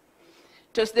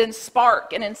 Just then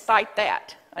spark and incite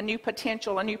that, a new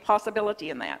potential, a new possibility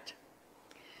in that.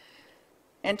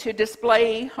 And to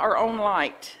display our own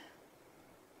light,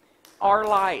 our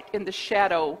light in the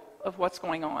shadow of what's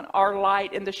going on, our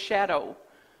light in the shadow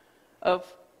of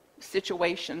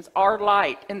situations, our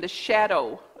light in the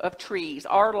shadow of trees,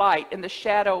 our light in the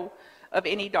shadow of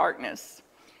any darkness.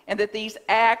 And that these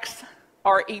acts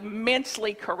are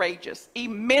immensely courageous,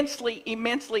 immensely,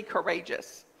 immensely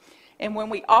courageous. And when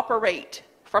we operate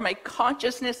from a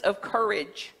consciousness of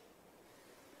courage,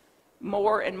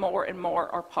 more and more and more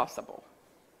are possible.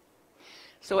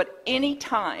 So at any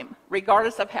time,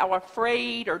 regardless of how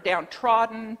afraid or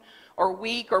downtrodden or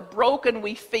weak or broken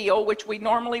we feel, which we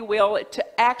normally will,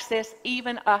 to access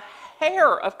even a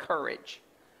hair of courage.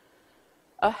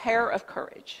 A hair of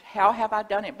courage. How have I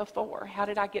done it before? How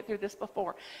did I get through this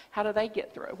before? How do they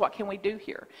get through it? What can we do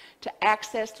here? To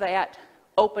access that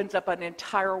opens up an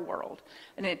entire world,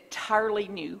 an entirely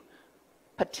new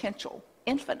potential,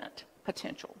 infinite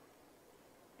potential.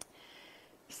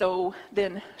 So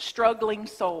then struggling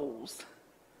souls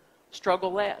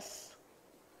struggle less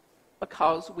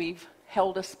because we've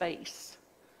held a space.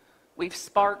 We've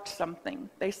sparked something.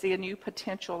 They see a new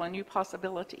potential, a new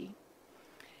possibility.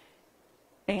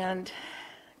 And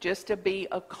just to be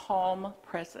a calm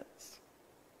presence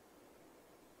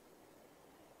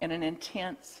in an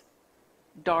intense,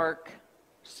 dark,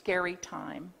 scary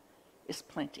time is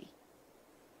plenty.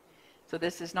 So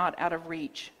this is not out of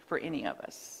reach for any of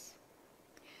us.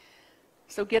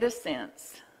 So get a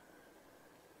sense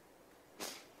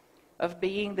of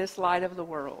being this light of the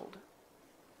world.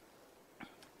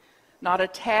 Not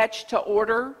attached to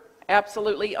order,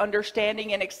 absolutely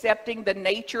understanding and accepting the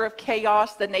nature of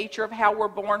chaos, the nature of how we're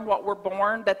born, what we're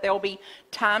born, that there'll be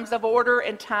times of order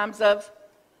and times of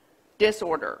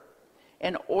disorder.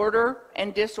 And order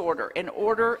and disorder, and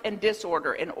order and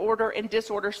disorder, and order and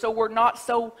disorder. So we're not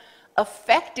so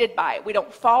affected by it. We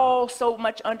don't fall so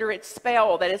much under its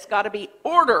spell that it's got to be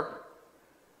order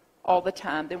all the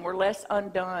time. Then we're less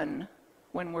undone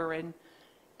when we're in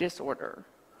disorder.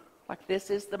 Like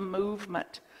this is the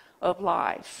movement of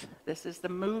life. This is the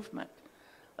movement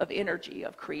of energy,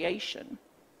 of creation.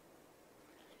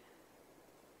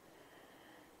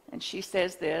 And she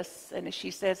says this, and she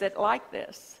says it like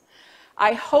this.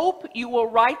 I hope you will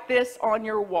write this on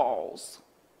your walls.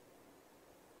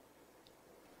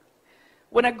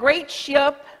 When a great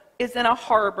ship is in a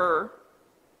harbor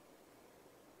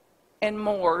and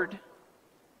moored,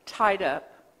 tied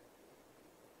up,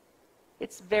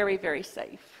 it's very, very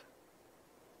safe.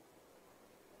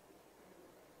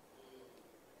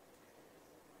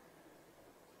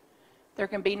 There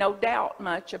can be no doubt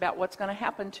much about what's going to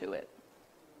happen to it.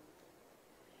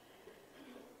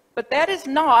 But that is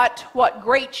not what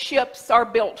great ships are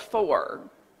built for.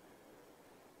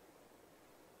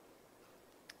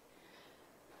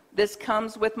 This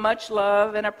comes with much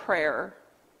love and a prayer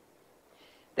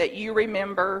that you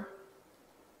remember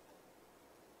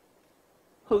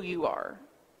who you are,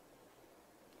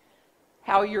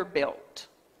 how you're built,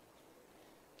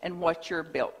 and what you're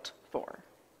built for.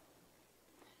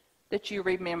 That you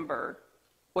remember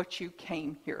what you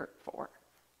came here for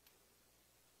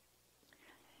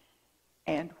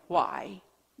and why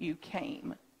you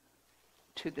came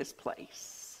to this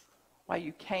place, why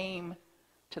you came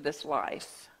to this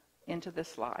life, into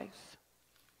this life.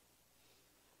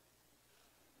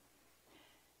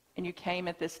 And you came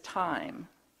at this time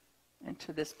and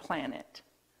to this planet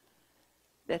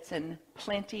that's in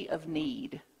plenty of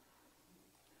need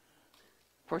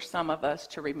for some of us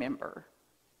to remember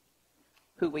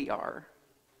who we are,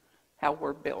 how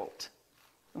we're built,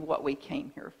 and what we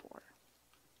came here for.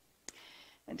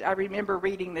 And I remember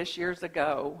reading this years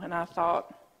ago, and I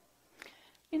thought,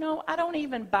 you know, I don't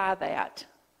even buy that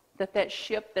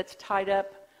ship that's tied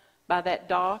up by that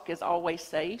dock is always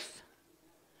safe,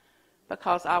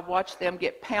 because I watched them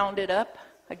get pounded up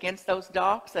against those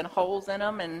docks and holes in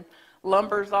them and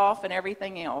lumbers off and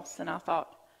everything else. And I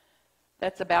thought,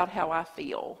 that's about how I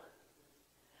feel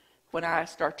when I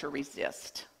start to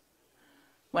resist,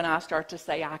 when I start to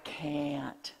say I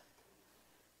can't,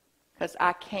 because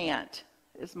I can't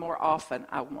is more often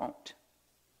I won't.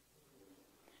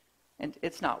 And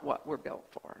it's not what we're built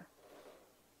for.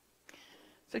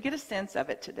 So get a sense of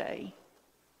it today.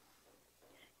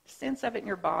 A sense of it in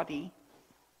your body.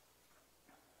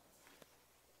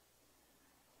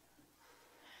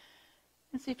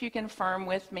 And see if you can affirm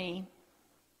with me.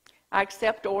 I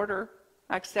accept order.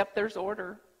 I accept there's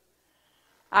order.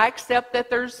 I accept that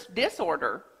there's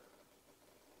disorder.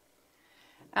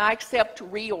 I accept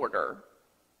reorder.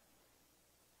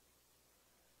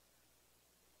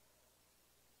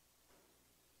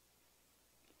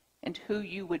 And who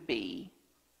you would be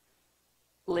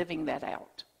living that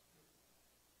out.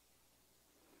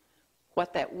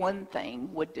 What that one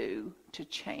thing would do to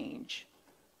change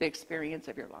the experience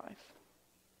of your life,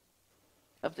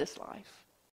 of this life.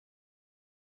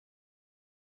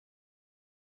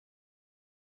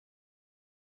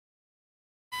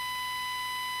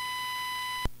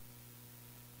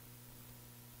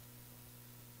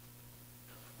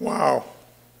 Wow.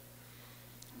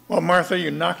 Well, Martha,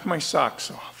 you knocked my socks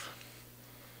off.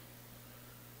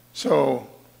 So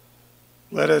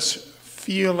let us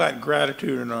feel that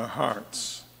gratitude in our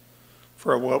hearts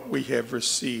for what we have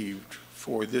received,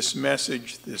 for this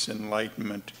message, this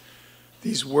enlightenment,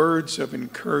 these words of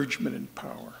encouragement and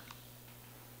power.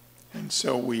 And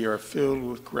so we are filled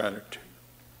with gratitude.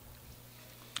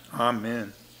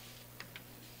 Amen.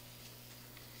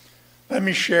 Let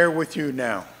me share with you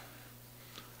now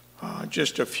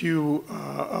just a few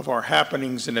of our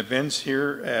happenings and events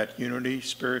here at Unity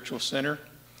Spiritual Center.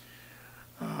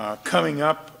 Coming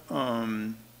up,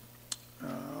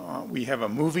 we have a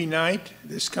movie night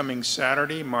this coming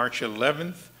Saturday, March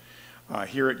 11th,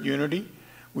 here at Unity.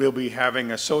 We'll be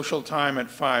having a social time at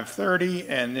 5:30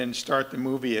 and then start the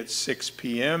movie at 6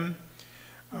 p.m.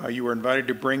 You are invited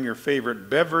to bring your favorite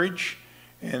beverage,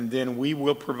 and then we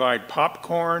will provide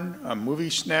popcorn,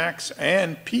 movie snacks,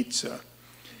 and pizza.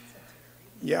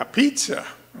 Yeah, pizza.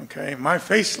 Okay, my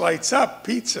face lights up,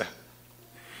 pizza.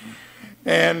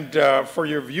 And for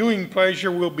your viewing pleasure,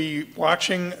 we'll be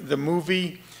watching the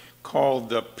movie called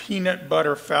The Peanut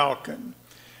Butter Falcon.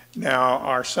 Now,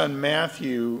 our son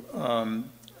Matthew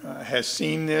has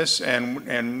seen this,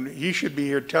 and he should be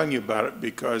here telling you about it,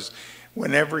 because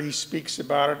whenever he speaks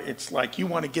about it, it's like you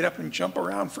want to get up and jump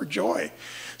around for joy.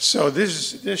 So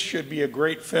this should be a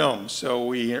great film. So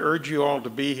we urge you all to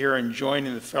be here and join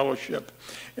in the fellowship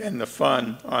and the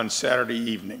fun on Saturday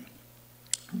evening.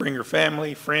 Bring your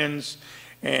family, friends,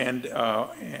 and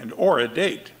or a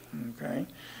date, okay?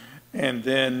 And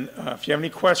then if you have any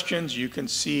questions, you can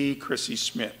see Chrissy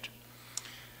Smith.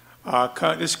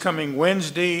 This coming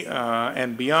Wednesday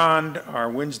and beyond, our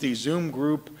Wednesday Zoom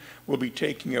group will be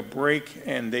taking a break,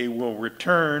 and they will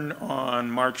return on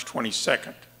March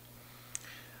 22nd.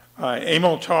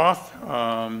 Emil Toth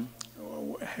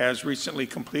has recently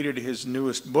completed his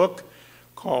newest book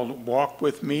called Walk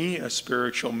With Me, a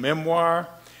Spiritual Memoir.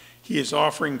 He is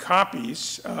offering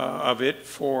copies of it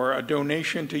for a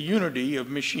donation to Unity of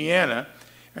Michiana,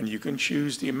 and you can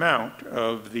choose the amount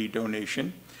of the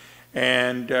donation.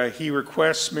 And he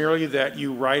requests merely that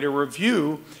you write a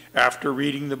review after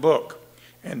reading the book.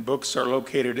 And books are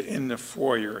located in the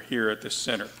foyer here at the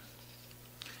center.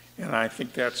 And I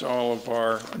think that's all of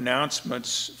our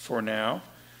announcements for now.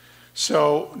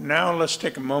 So now let's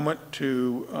take a moment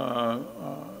to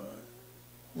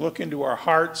look into our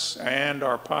hearts and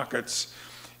our pockets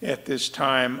at this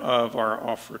time of our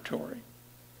offertory.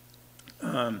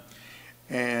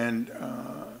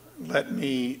 Let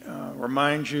me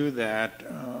remind you that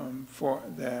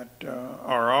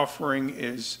our offering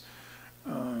is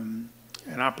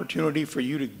an opportunity for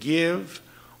you to give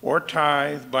or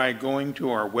tithe by going to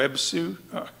our website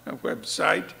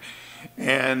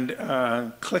and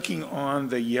clicking on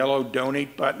the yellow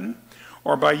donate button,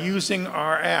 or by using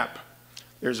our app.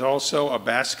 There's also a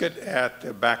basket at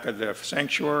the back of the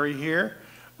sanctuary here.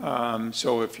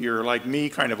 So if you're like me,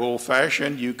 kind of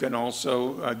old-fashioned, you can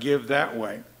also give that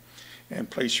way and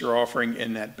place your offering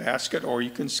in that basket, or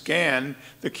you can scan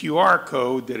the QR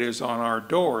code that is on our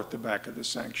door at the back of the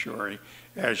sanctuary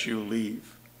as you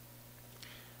leave.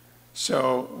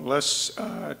 So let's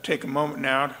take a moment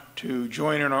now to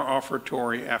join in our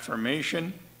offertory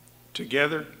affirmation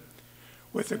together.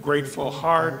 With a grateful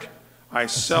heart, I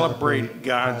celebrate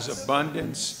God's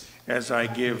abundance as I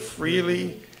give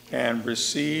freely and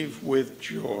receive with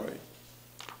joy.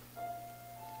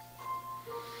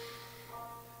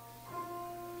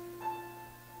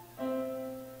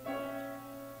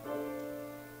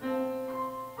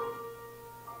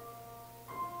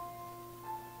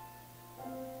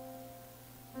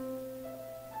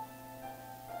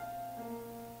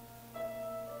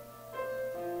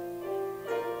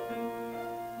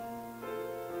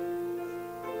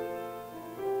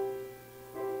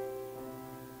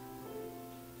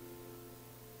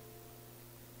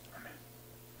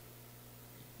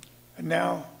 And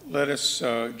now let us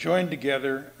join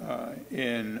together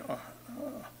in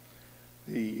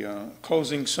the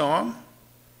closing song.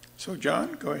 So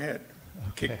John, go ahead.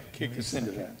 Okay. Kick us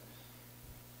into that.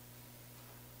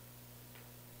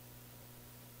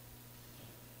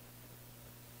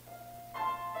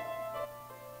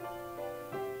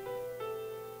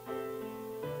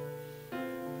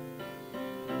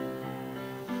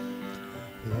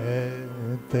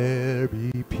 Let there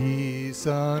be peace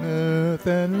on earth,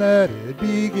 and let it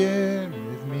begin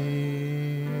with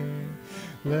me.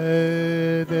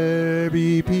 Let there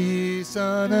be peace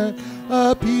on earth,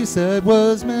 a peace that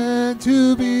was meant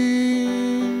to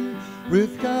be.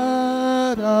 With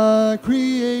God our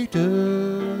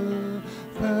Creator,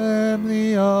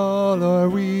 family all are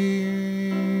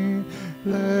we.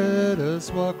 Let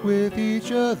us walk with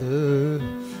each other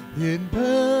in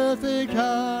perfect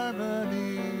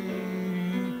harmony.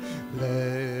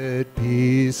 Let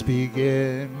peace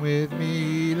begin with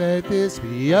me. Let this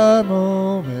be our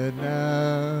moment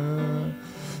now.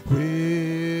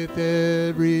 With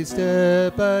every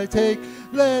step I take,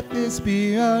 let this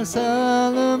be our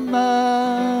solemn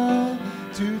vow.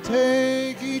 To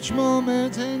take each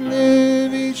moment and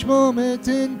live each moment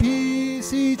in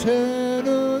peace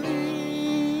eternally.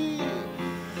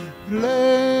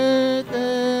 Let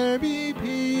there be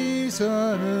peace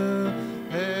on earth,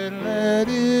 and let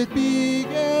it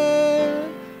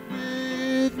begin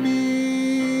with me.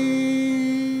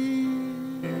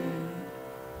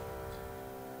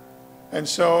 And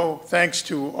so, thanks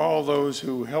to all those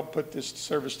who helped put this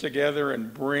service together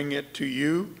and bring it to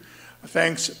you.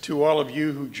 Thanks to all of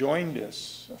you who joined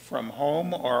us from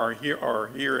home or are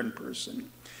here in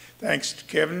person. Thanks to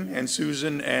Kevin and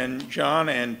Susan and John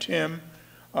and Tim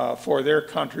for their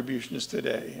contributions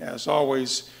today. As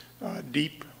always,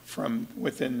 deep from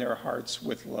within their hearts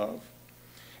with love.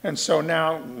 And so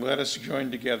now let us join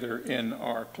together in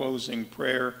our closing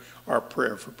prayer, our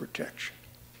prayer for protection.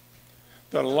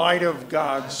 The light of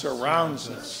God surrounds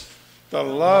us. The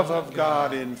love of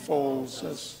God enfolds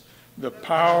us. The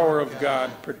power of God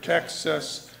protects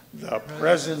us. The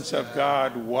presence of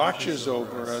God watches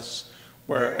over us.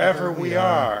 Wherever we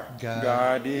are,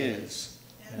 God is.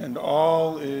 And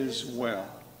all is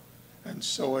well. And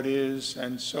so it is,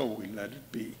 and so we let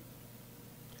it be.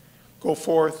 Go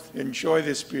forth, enjoy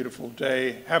this beautiful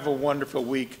day, have a wonderful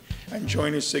week, and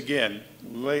join us again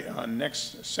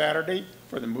next Saturday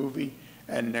for the movie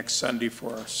and next Sunday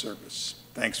for our service.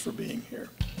 Thanks for being here.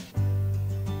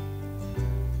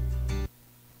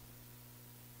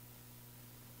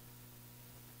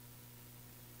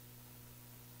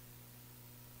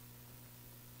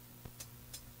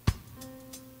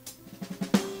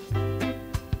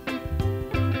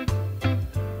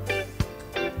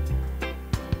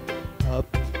 Up,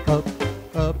 up,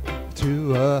 up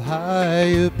to a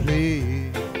higher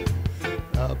place.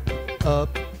 Up,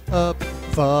 up, up,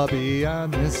 far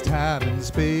beyond this time and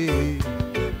space.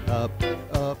 Up,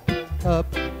 up, up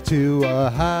to a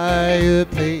higher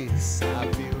place.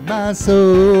 I feel my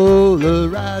soul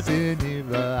arising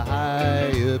in a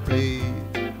higher place.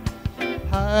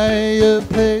 Higher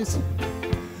place,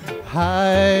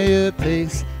 higher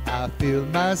place. I feel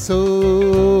my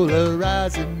soul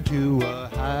arising to a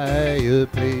higher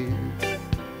place.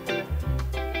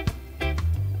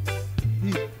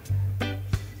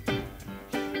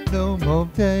 No more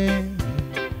pain,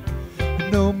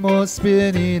 no more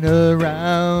spinning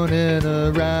around and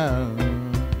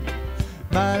around.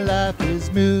 My life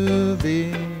is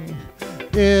moving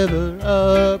ever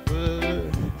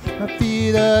upward. My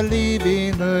feet are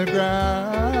leaving the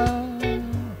ground.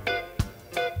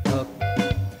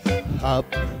 Up,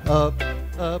 up,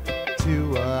 up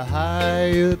to a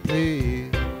higher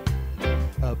place.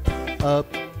 Up,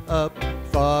 up, up,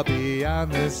 far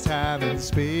beyond this time and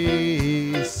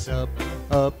space. Up,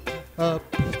 up, up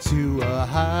to a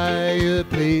higher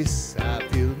place. I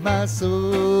feel my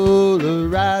soul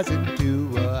arising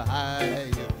to a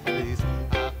higher place.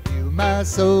 my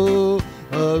soul,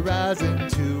 arising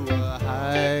to a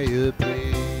higher place.